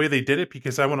delivery the way they did it,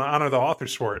 because I want to honor the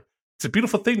authors for it. It's a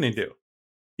beautiful thing they do.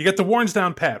 You got the Warrens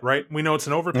down pat, right? We know it's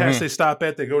an overpass they stop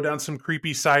at. They go down some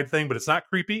creepy side thing, but it's not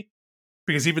creepy.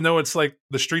 Because even though it's like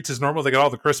the streets is normal, they got all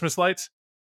the Christmas lights.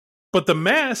 But the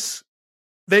masks,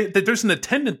 there's an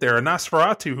attendant there, a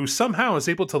Nosferatu, who somehow is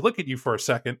able to look at you for a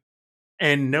second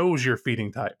and knows your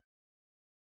feeding type.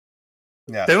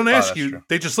 Yeah, they don't ask you. True.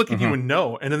 They just look at you and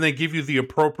know. And then they give you the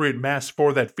appropriate mask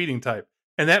for that feeding type.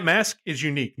 And that mask is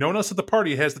unique. No one else at the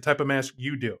party has the type of mask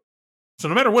you do. So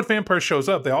no matter what vampire shows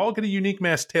up, they all get a unique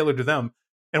mask tailored to them.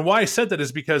 And why I said that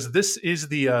is because this is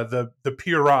the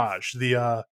peerage,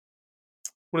 the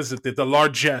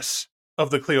largesse of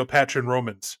the Cleopatran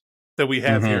Romans that we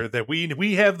have here. That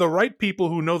we have the right people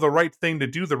who know the right thing to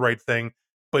do the right thing,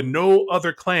 but no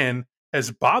other clan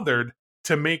has bothered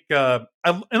to make. In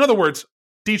other words,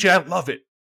 DJ, I love it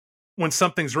when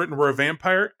something's written where a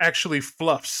vampire actually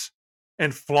fluffs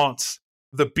and flaunts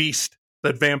the beast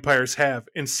that vampires have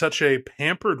in such a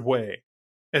pampered way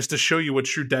as to show you what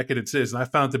true decadence is. And I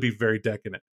found it to be very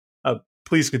decadent.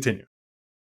 Please continue.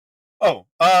 So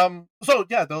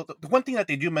yeah, the one thing that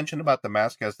they do mention about the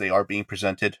mask as they are being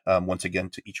presented, once again,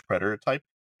 to each predator type,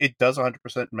 it does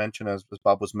 100% mention, as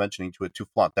Bob was mentioning, to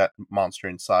flaunt that monster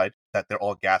inside, that they're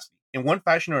all ghastly. In one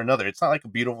fashion or another, it's not like a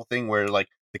beautiful thing where, like,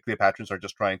 the Cleopatrans are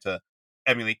just trying to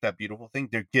emulate that beautiful thing.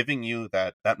 They're giving you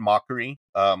that mockery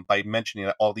by mentioning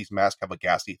that all these masks have a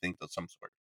ghastly thing of some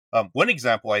sort. One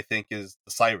example, I think, is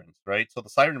the Sirens, right? So the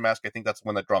Siren mask, I think that's the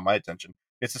one that drew my attention.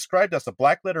 It's described as a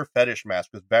black leather fetish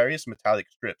mask with various metallic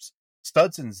strips,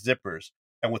 studs and zippers,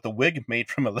 and with a wig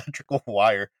made from electrical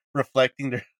wire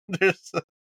reflecting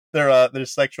their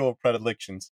sexual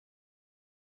predilections.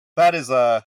 That is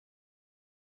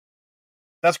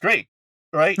that's great,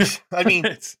 right? I mean,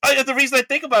 the reason I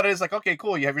think about it is like, okay,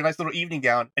 cool. You have your nice little evening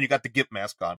gown and you got the Gimp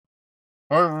mask on.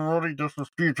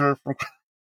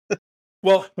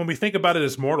 Well, when we think about it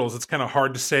as mortals, it's kind of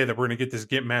hard to say that we're going to get this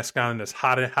Gimp mask on in this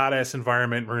hot-ass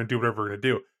environment. We're going to do whatever we're going to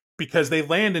do. Because they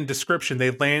land in description. They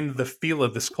land the feel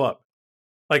of this club.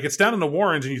 Like, it's down in the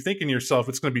Warrens, and you're thinking to yourself,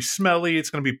 it's going to be smelly,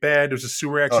 it's going to be bad, there's a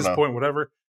sewer access point,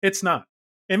 whatever. It's not.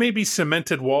 It may be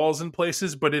cemented walls in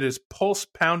places, but it is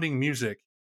pulse-pounding music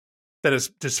that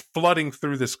is just flooding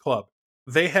through this club.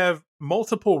 They have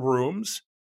multiple rooms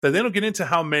that they don't get into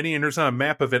how many, and there's not a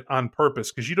map of it on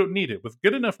purpose, because you don't need it. With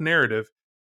good enough narrative,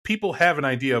 people have an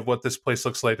idea of what this place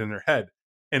looks like in their head.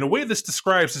 And the way this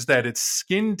describes is that it's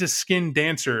skin-to-skin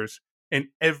dancers in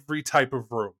every type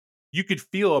of room. You could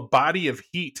feel a body of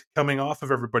heat coming off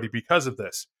of everybody because of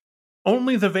this.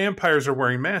 Only the vampires are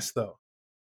wearing masks, though.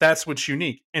 That's what's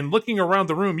unique. And looking around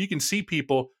the room, you can see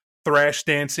people thrash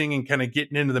dancing and kind of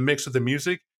getting into the mix of the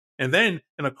music. And then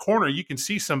in a corner, you can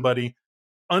see somebody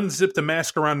unzip the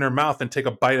mask around their mouth and take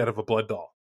a bite out of a blood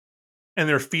doll. And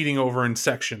they're feeding over in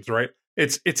sections, right?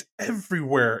 It's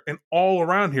everywhere and all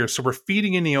around here. So we're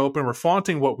feeding in the open, we're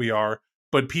flaunting what we are,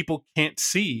 but people can't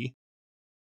see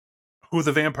who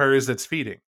the vampire is that's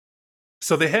feeding.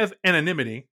 So they have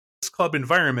anonymity, this club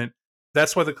environment.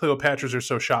 That's why the Cleopatras are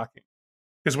so shocking.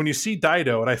 Because when you see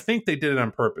Dido, and I think they did it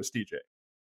on purpose, DJ,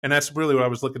 and that's really what I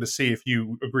was looking to see if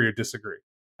you agree or disagree.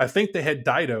 I think they had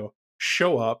Dido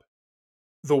show up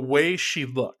the way she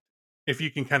looked, if you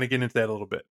can kind of get into that a little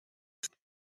bit.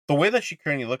 The way that she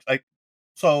currently looks,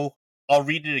 so I'll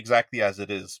read it exactly as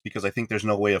it is, because I think there's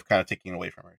no way of kind of taking it away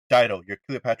from her. Dido, your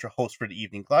Cleopatra host for the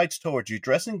evening, glides towards you,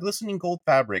 dressed in glistening gold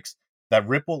fabrics that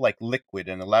ripple like liquid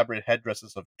and elaborate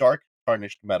headdresses of dark,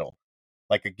 tarnished metal,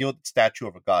 like a gilded statue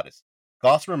of a goddess.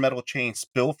 Gossamer metal chains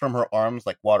spill from her arms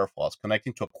like waterfalls,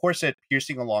 connecting to a corset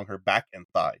piercing along her back and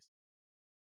thighs.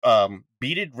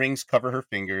 Beaded rings cover her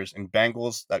fingers and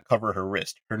bangles that cover her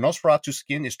wrist. Her Nosferatu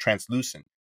skin is translucent,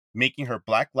 making her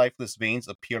black lifeless veins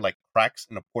appear like cracks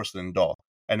in a porcelain doll.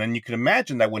 And then you can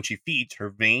imagine that when she feeds, her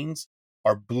veins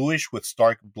are bluish with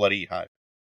stark, bloody hive.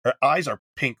 Her eyes are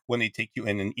pink when they take you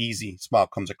in, an easy smile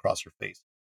comes across her face.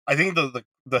 I think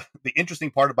the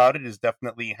interesting part about it is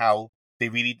definitely how they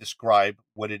really describe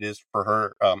what it is for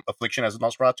her affliction as a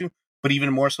Nosferatu, but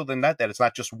even more so than that it's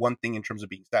not just one thing in terms of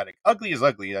being static. Ugly is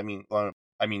ugly. I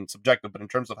mean subjective, but in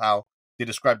terms of how they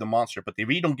describe the monster, but they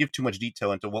really don't give too much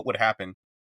detail into what would happen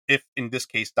if, in this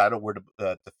case, Dido were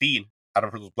to feed out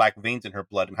of those black veins in her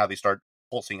blood and how they start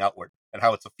pulsing outward and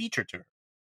how it's a feature to her.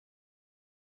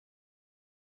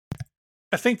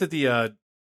 I think that the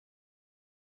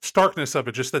starkness of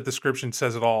it, just that description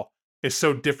says it all, is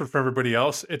so different from everybody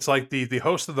else. It's like the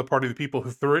host of the party, the people who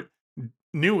threw it,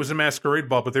 knew it was a masquerade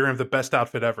ball, but they were going to have the best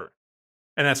outfit ever.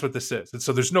 And that's what this is. And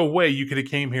so there's no way you could have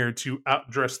came here to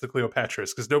outdress the Cleopatras,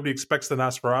 because nobody expects the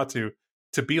Nosferatu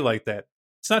to be like that.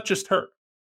 It's not just her.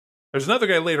 There's another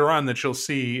guy later on that you'll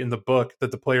see in the book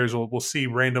that the players will see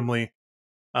randomly,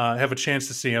 have a chance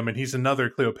to see him, and he's another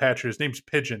Cleopatra. His name's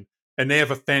Pigeon, and they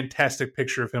have a fantastic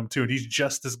picture of him too, and he's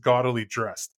just as gaudily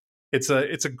dressed. It's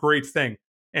a great thing.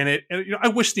 And I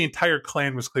wish the entire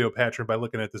clan was Cleopatra by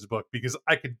looking at this book, because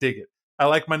I could dig it. I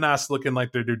like my Nos looking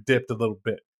like they're dipped a little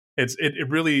bit. It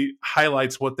really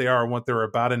highlights what they are and what they're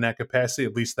about in that capacity,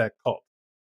 at least that cult.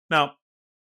 Now,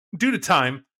 due to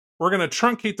time, we're going to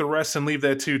truncate the rest and leave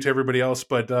that to everybody else.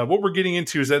 But what we're getting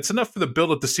into is that it's enough for the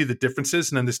build-up to see the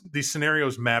differences, and then these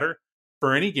scenarios matter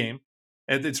for any game.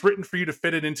 And it's written for you to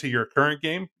fit it into your current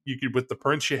game. You could, with the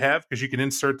prints you have, because you can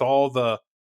insert all the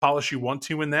polish you want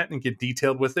to in that and get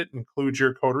detailed with it, include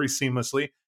your coterie seamlessly.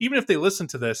 Even if they listen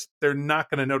to this, they're not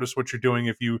going to notice what you're doing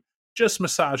if you just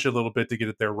massage it a little bit to get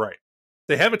it there right.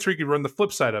 They have it so you can run the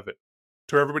flip side of it,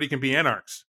 to where everybody can be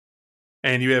anarchs.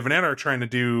 And you have an anarch trying to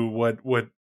do what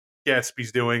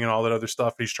Gatsby's doing and all that other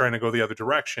stuff. He's trying to go the other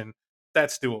direction.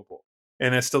 That's doable.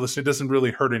 And it's still, it doesn't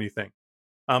really hurt anything.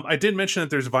 I did mention that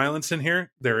there's violence in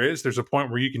here. There's a point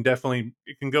where you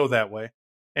can go that way.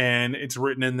 And it's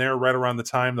written in there right around the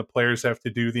time the players have to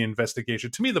do the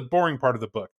investigation. To me, the boring part of the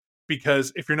book,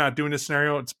 because if you're not doing this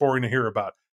scenario, it's boring to hear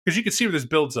about. Because you can see where this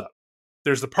builds up.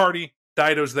 There's the party,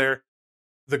 Dido's there,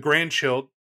 the grandchild,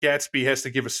 Gatsby has to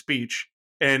give a speech,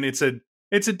 and it's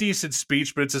a decent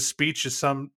speech, but it's a speech of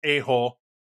some a-hole.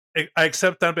 I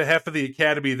accept on behalf of the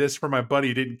Academy this for my buddy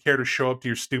who didn't care to show up to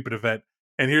your stupid event.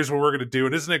 And here's what we're going to do.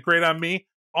 And isn't it great on me?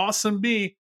 Awesome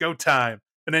me. Go time.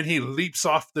 And then he leaps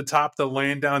off the top to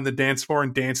land down the dance floor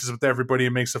and dances with everybody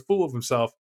and makes a fool of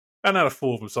himself. Not a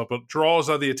fool of himself, but draws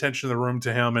all the attention of the room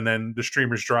to him. And then the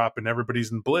streamers drop and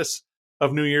everybody's in bliss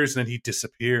of New Year's, and then he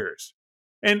disappears.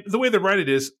 And the way they write it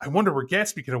is, I wonder where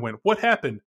Gatsby could have went. What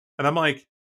happened? And I'm like,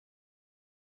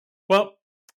 well,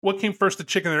 what came first, the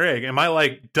chicken or egg? Am I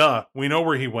like, duh, we know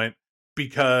where he went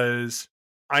because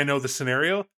I know the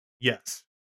scenario? Yes.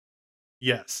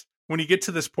 When you get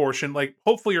to this portion, like,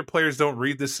 hopefully your players don't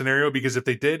read this scenario, because if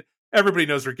they did, everybody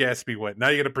knows where Gatsby went. Now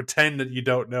you got to pretend that you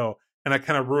don't know, and that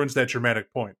kind of ruins that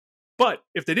dramatic point. But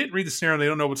if they didn't read the scenario and they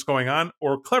don't know what's going on,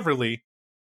 or cleverly,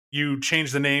 you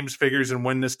change the names, figures, and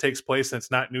when this takes place, and it's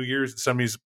not New Year's, it's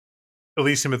somebody's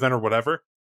Elysium event or whatever,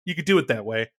 you could do it that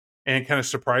way and kind of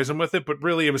surprise them with it. But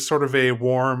really, it was sort of a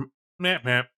warm,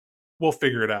 we'll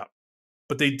figure it out.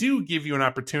 But they do give you an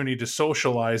opportunity to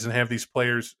socialize and have the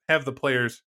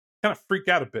players kind of freak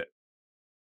out a bit.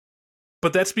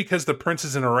 But that's because the prince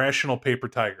is an irrational paper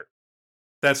tiger.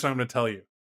 That's what I'm going to tell you.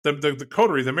 The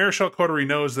coterie, the Marischal coterie,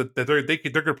 knows that they're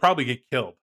going to probably get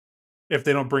killed if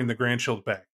they don't bring the grandchild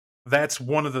back. That's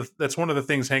one of the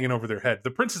things hanging over their head.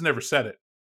 The prince has never said it.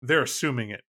 They're assuming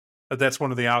it. that's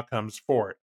one of the outcomes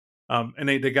for it. And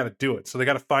they got to do it. So they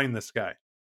got to find this guy.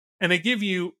 And they give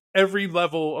you every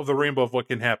level of the rainbow of what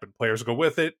can happen. Players go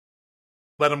with it.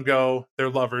 Let them go. They're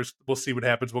lovers. We'll see what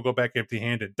happens. We'll go back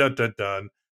empty-handed. Dun, dun, dun.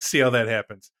 See how that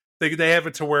happens. They have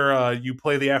it to where you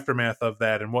play the aftermath of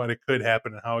that and what it could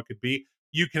happen and how it could be.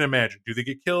 You can imagine. Do they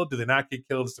get killed? Do they not get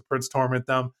killed? Does the prince torment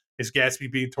them? Is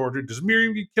Gatsby being tortured? Does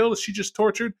Miriam get killed? Is she just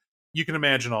tortured? You can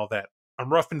imagine all that.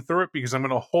 I'm roughing through it because I'm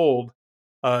going to hold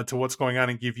to what's going on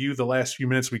and give you the last few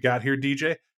minutes we got here, DJ.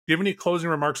 Do you have any closing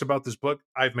remarks about this book?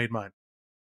 I've made mine.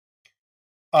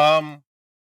 I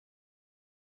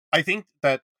think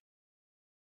that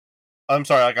I'm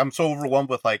sorry, like, I'm so overwhelmed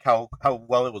with like how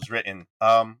well it was written.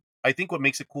 I think what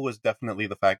makes it cool is definitely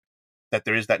the fact that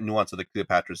there is that nuance of the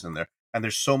Cleopatras in there, and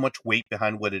there's so much weight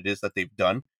behind what it is that they've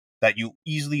done that you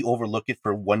easily overlook it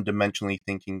for one-dimensionally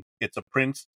thinking it's a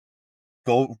prince,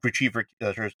 go retrieve her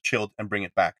shield and bring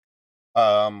it back.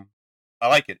 I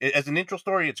like it. As an intro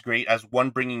story, it's great. As one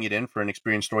bringing it in for an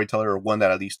experienced storyteller or one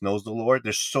that at least knows the lore,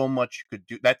 there's so much you could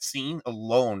do. That scene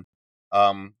alone,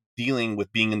 dealing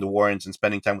with being in the Warrens and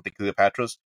spending time with the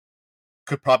Cleopatras,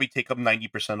 could probably take up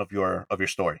 90% of your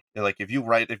story. Like if you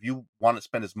want to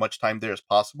spend as much time there as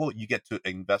possible, you get to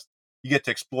invest, you get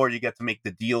to explore, you get to make the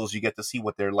deals, you get to see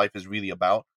what their life is really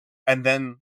about, and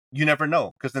then you never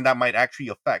know, because then that might actually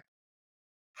affect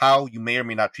how you may or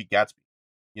may not treat Gatsby.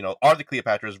 You know, are the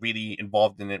Cleopatras really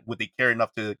involved in it? Would they care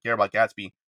enough to care about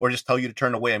Gatsby, or just tell you to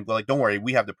turn away and go like, "Don't worry,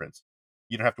 we have the prince.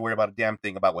 You don't have to worry about a damn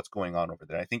thing about what's going on over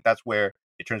there." I think that's where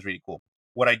it turns really cool.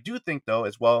 What I do think, though,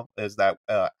 as well, is that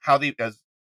how they, as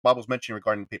Bob was mentioning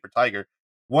regarding Paper Tiger,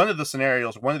 one of the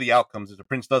scenarios, one of the outcomes is the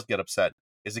prince does get upset,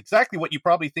 is exactly what you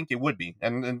probably think it would be.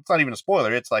 And it's not even a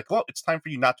spoiler. It's like, well, it's time for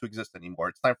you not to exist anymore.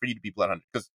 It's time for you to be bloodhunted,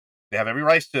 because they have every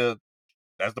right to,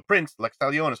 as the prince, Lex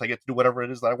Talionis, I get to do whatever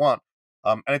it is that I want.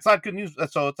 And it's not good news.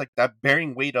 So it's like that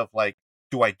bearing weight of like,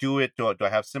 do I do it? Do I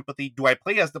have sympathy? Do I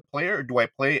play as the player, or do I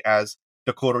play as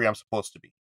the coterie I'm supposed to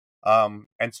be? And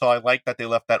so I like that they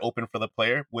left that open for the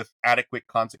player with adequate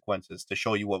consequences to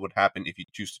show you what would happen if you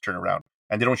choose to turn around,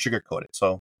 and they don't sugarcoat it.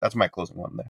 So that's my closing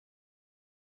one there.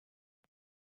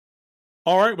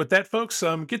 All right, with that, folks,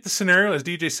 get the scenario. As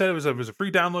DJ said, it was a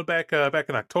free download back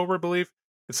in October, I believe.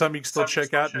 It's something you can still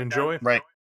check out and enjoy. Right.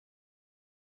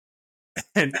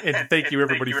 and thank you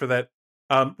everybody for that.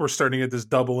 We're starting to get this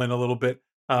double in a little bit,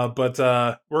 but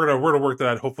we're gonna work that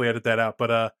out. Hopefully, edit that out.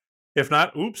 But if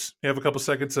not, oops, you have a couple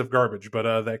seconds of garbage,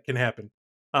 but that can happen.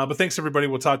 But thanks everybody.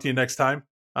 We'll talk to you next time.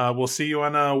 We'll see you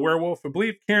on Werewolf. I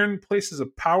believe Karen Places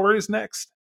of Power is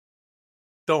next.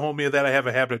 Don't hold me to that. I have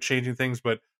a habit of changing things,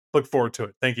 but look forward to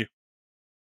it. Thank you.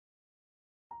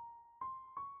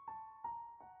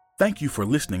 Thank you for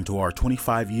listening to our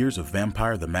 25 Years of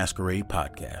Vampire the Masquerade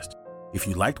podcast. If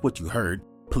you liked what you heard,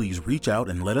 please reach out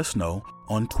and let us know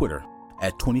on Twitter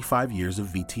at 25 Years of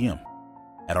VTM,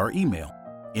 at our email,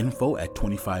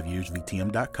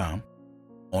 info@25yearsvtm.com,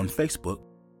 on Facebook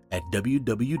at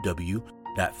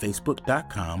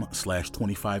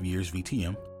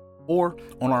www.facebook.com/25yearsvtm, or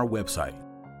on our website,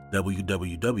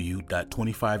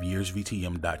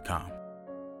 www.25yearsvtm.com.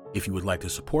 If you would like to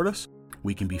support us,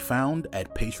 we can be found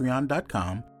at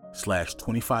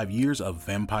patreon.com/25 Years of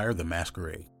Vampire the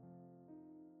Masquerade.